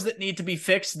bugs that need to be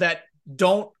fixed that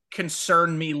don't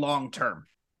concern me long term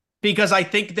because I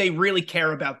think they really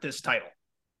care about this title.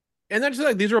 And that's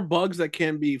like these are bugs that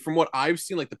can be, from what I've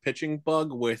seen, like the pitching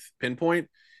bug with pinpoint,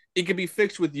 it can be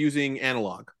fixed with using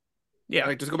analog. Yeah,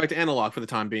 like just go back to analog for the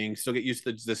time being. Still get used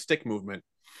to the stick movement.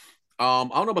 I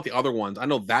don't know about the other ones. I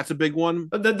know that's a big one.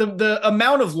 The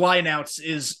amount of lineouts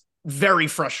is very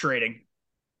frustrating.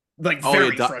 Like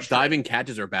very frustrating. Diving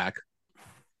catches are back.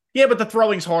 Yeah, but the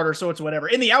throwing's harder, so it's whatever.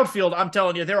 In the outfield, I'm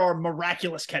telling you, there are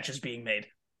miraculous catches being made.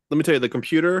 Let me tell you, the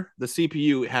computer, the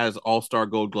CPU has all-star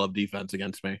Gold Glove defense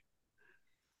against me.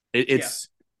 It's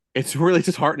it's really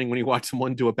disheartening when you watch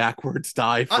someone do a backwards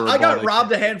dive for a I ball. got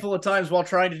robbed a handful of times while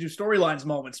trying to do storylines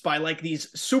moments by like these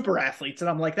super athletes, and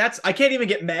I'm like, I can't even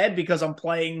get mad because I'm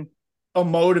playing a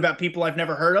mode about people I've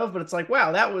never heard of, but it's like,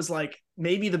 wow, that was like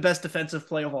maybe the best defensive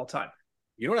play of all time.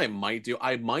 You know what I might do?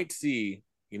 I might see,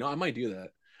 I might do that.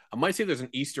 I might see if there's an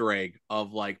Easter egg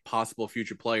of like possible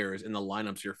future players in the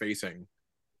lineups you're facing.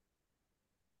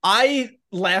 I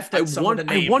laughed at some of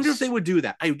the I names. wonder if they would do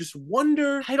that. I just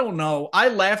wonder. I don't know. I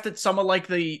laughed at some of like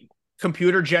the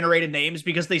computer generated names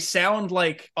because they sound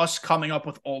like us coming up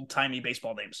with old timey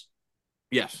baseball names.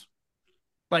 Yes.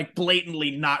 Like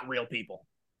blatantly not real people.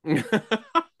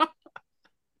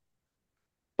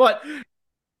 But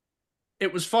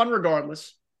it was fun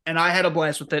regardless, and I had a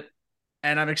blast with it.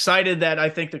 And I'm excited that I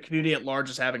think the community at large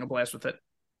is having a blast with it.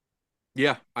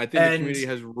 Yeah, I think the community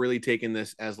has really taken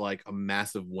this as like a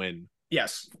massive win.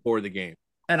 Yes. For the game.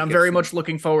 And I'm very much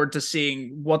looking forward to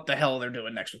seeing what the hell they're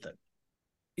doing next with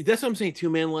it. That's what I'm saying too,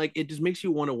 man. Like, it just makes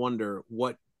you want to wonder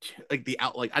what,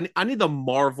 like, I need the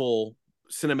Marvel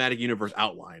Cinematic Universe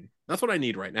outline. That's what I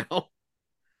need right now.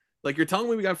 Like, you're telling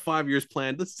me we got 5 years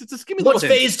planned. Let's just give me. What's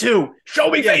phase 2? Show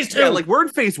me phase 2. Yeah, like we're in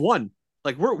phase 1.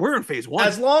 Like we're in phase 1.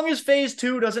 As long as phase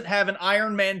 2 doesn't have an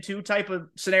Iron Man 2 type of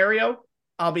scenario,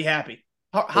 I'll be happy.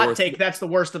 Hot take, that's the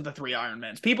worst of the 3 Iron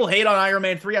Mans. People hate on Iron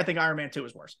Man 3. I think Iron Man 2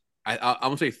 is worse. I'm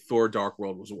going to say Thor Dark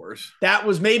World was worse. That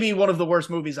was maybe one of the worst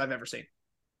movies I've ever seen.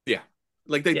 Yeah.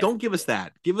 Like, they don't give us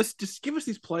that. Give us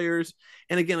these players.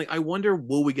 And again, like, I wonder,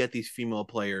 will we get these female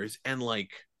players? And like,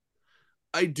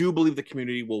 I do believe the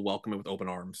community will welcome it with open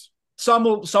arms. Some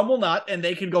will not, and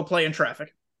they can go play in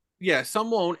traffic. Yeah,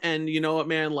 some won't. And you know what,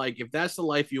 man? Like, if that's the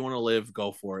life you want to live,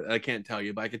 go for it. I can't tell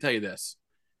you, but I can tell you this.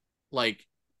 Like,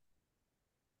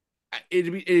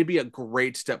 it'd be a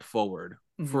great step forward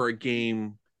for a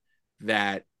game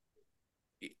that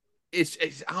it's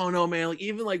I don't know, man. Like,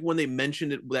 even like when they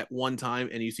mentioned it that one time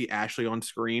and you see Ashley on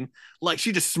screen, like,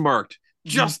 she just smirked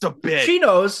just a bit. She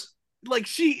knows. Like,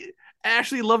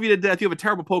 Ashley, love you to death. You have a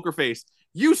terrible poker face.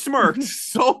 You smirked.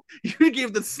 So you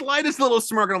gave the slightest little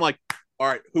smirk, and I'm like, all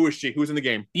right, who is she? Who's in the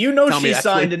game? You know, she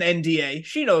signed an NDA.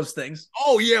 She knows things.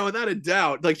 Oh yeah, without a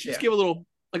doubt. Like, she just gave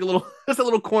just a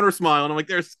little corner smile, and I'm like,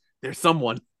 there's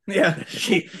someone. Yeah.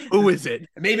 Who is it?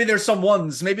 Maybe there's some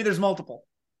ones. Maybe there's multiple.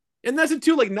 And that's it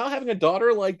too. Like, now having a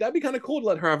daughter, like, that'd be kind of cool to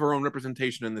let her have her own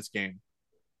representation in this game.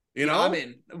 You know, I'm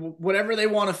in. Whatever they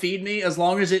want to feed me, as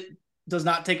long as it does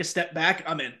not take a step back,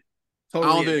 I'm in.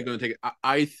 Totally. I don't think they're going to take it.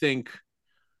 I think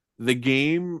the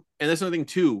game, and that's another thing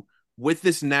too, with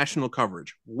this national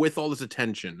coverage, with all this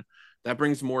attention, that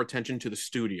brings more attention to the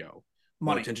studio.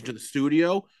 More attention to the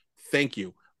studio. Thank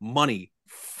you. Money,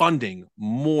 funding,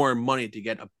 more money to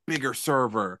get a bigger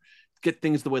server, get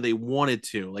things the way they wanted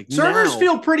to. Like, servers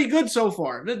feel pretty good so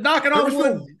far. Knocking on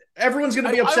wood. Everyone's going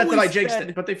to be upset that I jinxed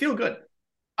it, but they feel good.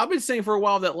 I've been saying for a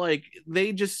while that, like,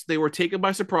 they were taken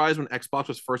by surprise when Xbox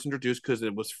was first introduced because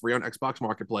it was free on Xbox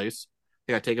Marketplace.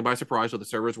 They got taken by surprise, so the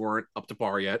servers weren't up to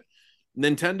par yet.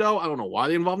 Nintendo, I don't know why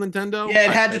they involved Nintendo. Yeah,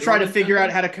 it had to try to figure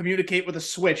out how to communicate with a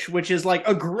Switch, which is like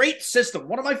a great system.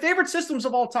 One of my favorite systems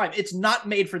of all time. It's not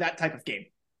made for that type of game.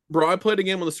 Bro, I played a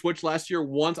game on the Switch last year.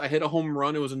 Once I hit a home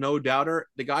run. It was a no-doubter.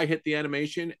 The guy hit the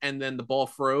animation, and then the ball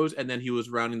froze, and then he was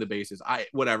rounding the bases.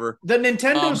 Whatever. The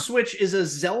Nintendo Switch is a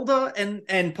Zelda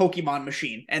and Pokemon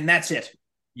machine, and that's it.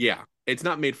 Yeah, it's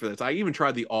not made for this. I even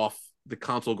tried the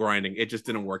console grinding. It just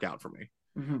didn't work out for me.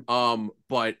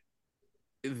 But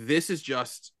this is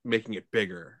just making it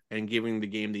bigger and giving the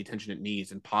game the attention it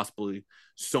needs, and possibly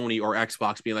Sony or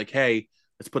Xbox being like, hey,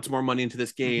 let's put some more money into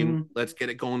this game. Let's get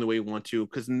it going the way we want to.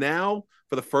 Because now,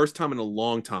 for the first time in a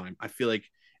long time, I feel like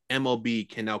MLB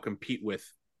can now compete with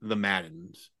the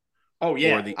Maddens. Oh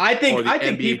yeah, I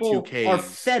think people 2Ks. Are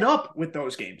fed up with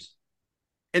those games.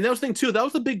 And that was the thing too. That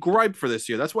was the big gripe for this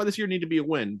year. That's why this year needed to be a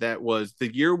win. That was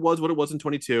the year was what it was in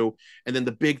 22, and then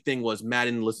the big thing was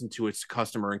Madden listened to its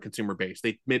customer and consumer base.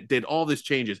 They did all these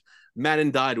changes.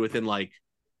 Madden died within like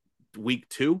week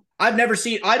 2. I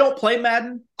don't play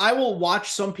Madden. I will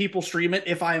watch some people stream it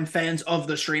if I am fans of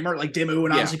the streamer, like Dimu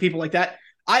and obviously people like that.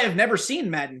 I have never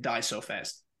seen Madden die so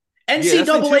fast.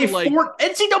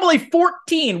 NCAA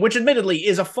 14, which admittedly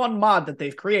is a fun mod that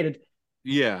they've created,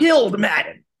 killed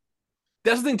Madden.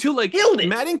 That's the thing too. Like,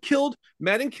 Madden killed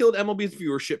MLB's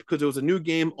viewership because it was a new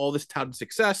game, all this touted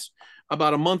success.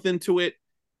 About a month into it,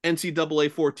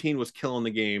 NCAA 14 was killing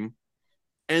the game,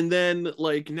 and then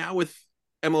like now with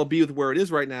MLB with where it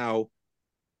is right now,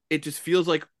 it just feels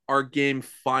like our game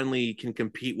finally can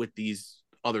compete with these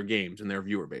other games and their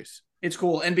viewer base. It's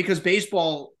cool, and because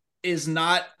baseball is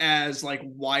not as like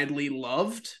widely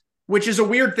loved, which is a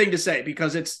weird thing to say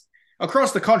because it's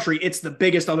across the country, it's the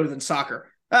biggest other than soccer.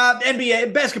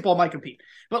 NBA, basketball might compete,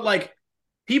 but like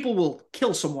people will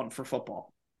kill someone for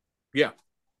football. Yeah.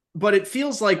 But it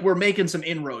feels like we're making some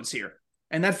inroads here,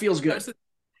 and that feels good.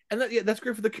 That's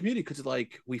great for the community because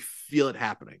like we feel it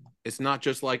happening. It's not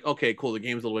just like, okay, cool, the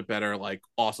game's a little bit better, like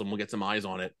awesome, we'll get some eyes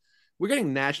on it. We're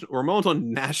getting national. Ramon's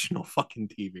on national fucking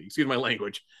TV. Excuse my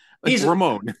language. Like, He's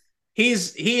Ramon. he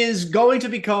is going to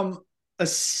become a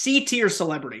C tier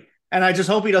celebrity, and I just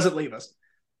hope he doesn't leave us.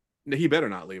 He better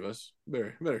not leave us.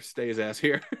 Better stay his ass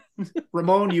here.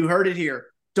 Ramon, you heard it here.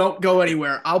 Don't go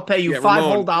anywhere. I'll pay you $5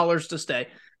 whole dollars to stay.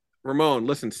 Ramon,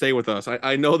 listen, stay with us.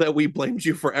 I know that we blamed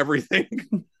you for everything.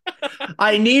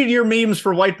 I need your memes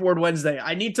for Whiteboard Wednesday.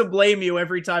 I need to blame you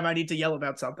every time I need to yell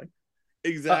about something.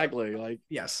 Exactly.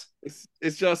 Yes.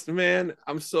 It's just, man,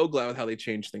 I'm so glad with how they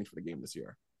changed things for the game this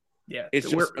year. Yeah. It's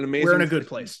just an amazing. We're in a good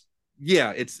place.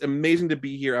 Yeah, it's amazing to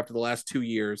be here after the last 2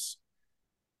 years.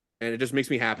 And it just makes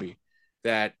me happy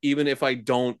that even if I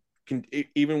don't,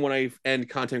 even when I end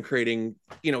content creating,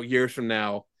 years from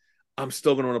now, I'm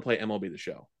still going to want to play MLB The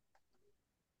Show.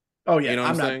 Oh yeah, you know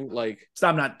what I'm saying? Like,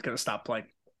 I'm not going to stop playing.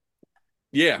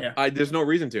 Yeah. There's no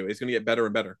reason to. It's going to get better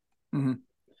and better. Mm-hmm.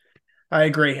 I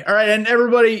agree. All right, and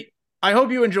everybody, I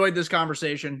hope you enjoyed this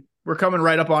conversation. We're coming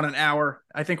right up on an hour.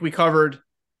 I think we covered.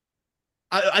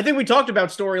 I think we talked about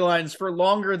storylines for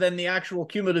longer than the actual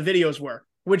cumulative videos were,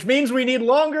 which means we need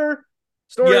longer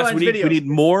storylines videos. We need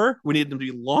more. We need them to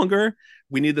be longer.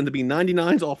 We need them to be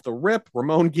 99s off the rip.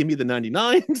 Ramon, give me the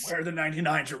 99s. Where are the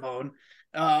 99s, Ramon?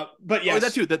 But yes,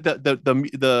 that too.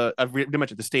 The I've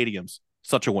mentioned the stadiums.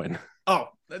 Such a win. Oh,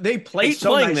 they play so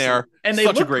playing nicely, there, and they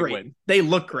such look a great great. Win. They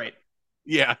look great.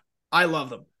 Yeah, I love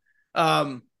them.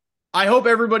 I hope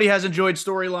everybody has enjoyed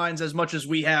storylines as much as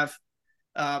we have.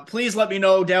 Please let me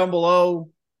know down below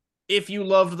if you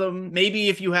loved them. Maybe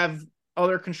if you have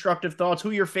other constructive thoughts,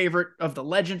 who your favorite of the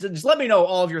legends, and just let me know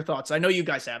all of your thoughts. I know you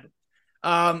guys have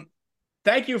them.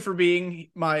 Thank you for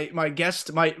being my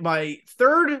guest, my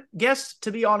third guest,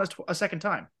 to be honest, a second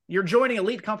time. You're joining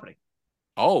elite company.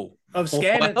 Oh, of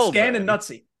Scan and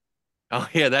Nutsy. Oh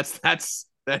yeah, that's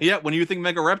yeah. When you think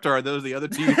MechaReptar, those are the other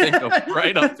two you think of,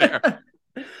 right up there.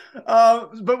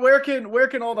 But where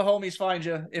can all the homies find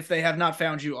you if they have not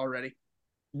found you already?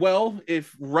 Well,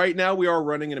 if right now we are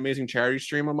running an amazing charity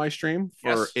stream on my stream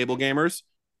for able gamers.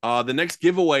 The next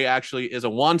giveaway actually is a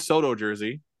Juan Soto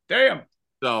jersey. Damn.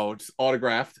 So it's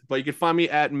autographed, but you can find me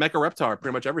at MechaReptar,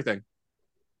 pretty much everything.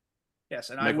 Yes,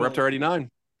 and MechaReptar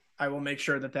 89. I will make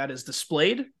sure that is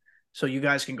displayed so you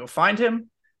guys can go find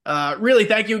him. Really,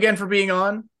 thank you again for being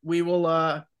on. We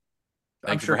will.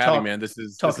 Thanks for having me, man. This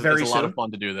is a lot of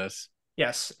fun to do this.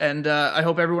 Yes, and I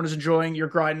hope everyone is enjoying your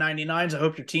grind 99s. I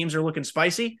hope your teams are looking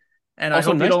spicy. And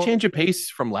also, I hope nice change of pace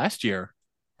from last year,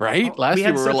 right? Last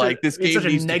year we were like, this game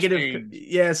needs to change.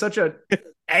 Yeah, such a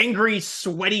angry,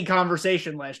 sweaty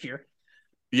conversation last year.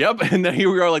 Yep, and then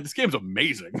here we are like, this game's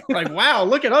amazing. Like, wow,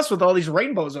 look at us with all these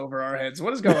rainbows over our heads.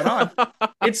 What is going on?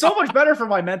 It's so much better for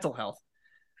my mental health.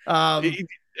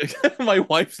 My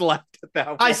wife's laughed at that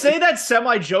one. I say that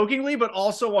semi-jokingly, but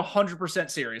also 100%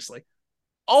 seriously.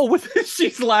 Oh,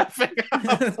 she's laughing.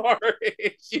 I'm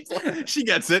sorry. She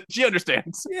gets it. She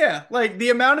understands. Yeah, like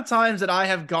the amount of times that I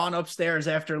have gone upstairs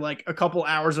after like a couple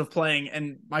hours of playing,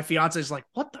 and my fiance is like,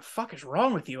 "What the fuck is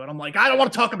wrong with you?" And I'm like, "I don't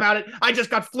want to talk about it. I just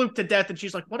got fluked to death." And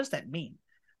she's like, "What does that mean?"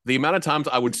 The amount of times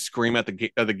I would scream at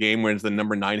the game when it's the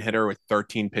number 9 hitter with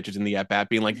 13 pitches in the at bat,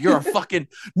 being like, "You're a fucking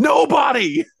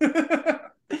nobody."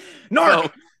 No.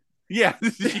 So, yeah,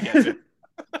 she gets it.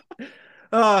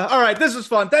 All right, this was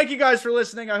fun. Thank you guys for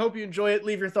listening. I hope you enjoy it.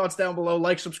 Leave your thoughts down below.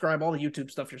 Like, subscribe, all the YouTube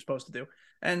stuff you're supposed to do.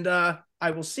 And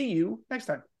I will see you next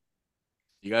time.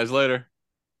 You guys later.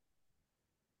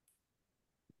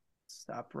 Stop.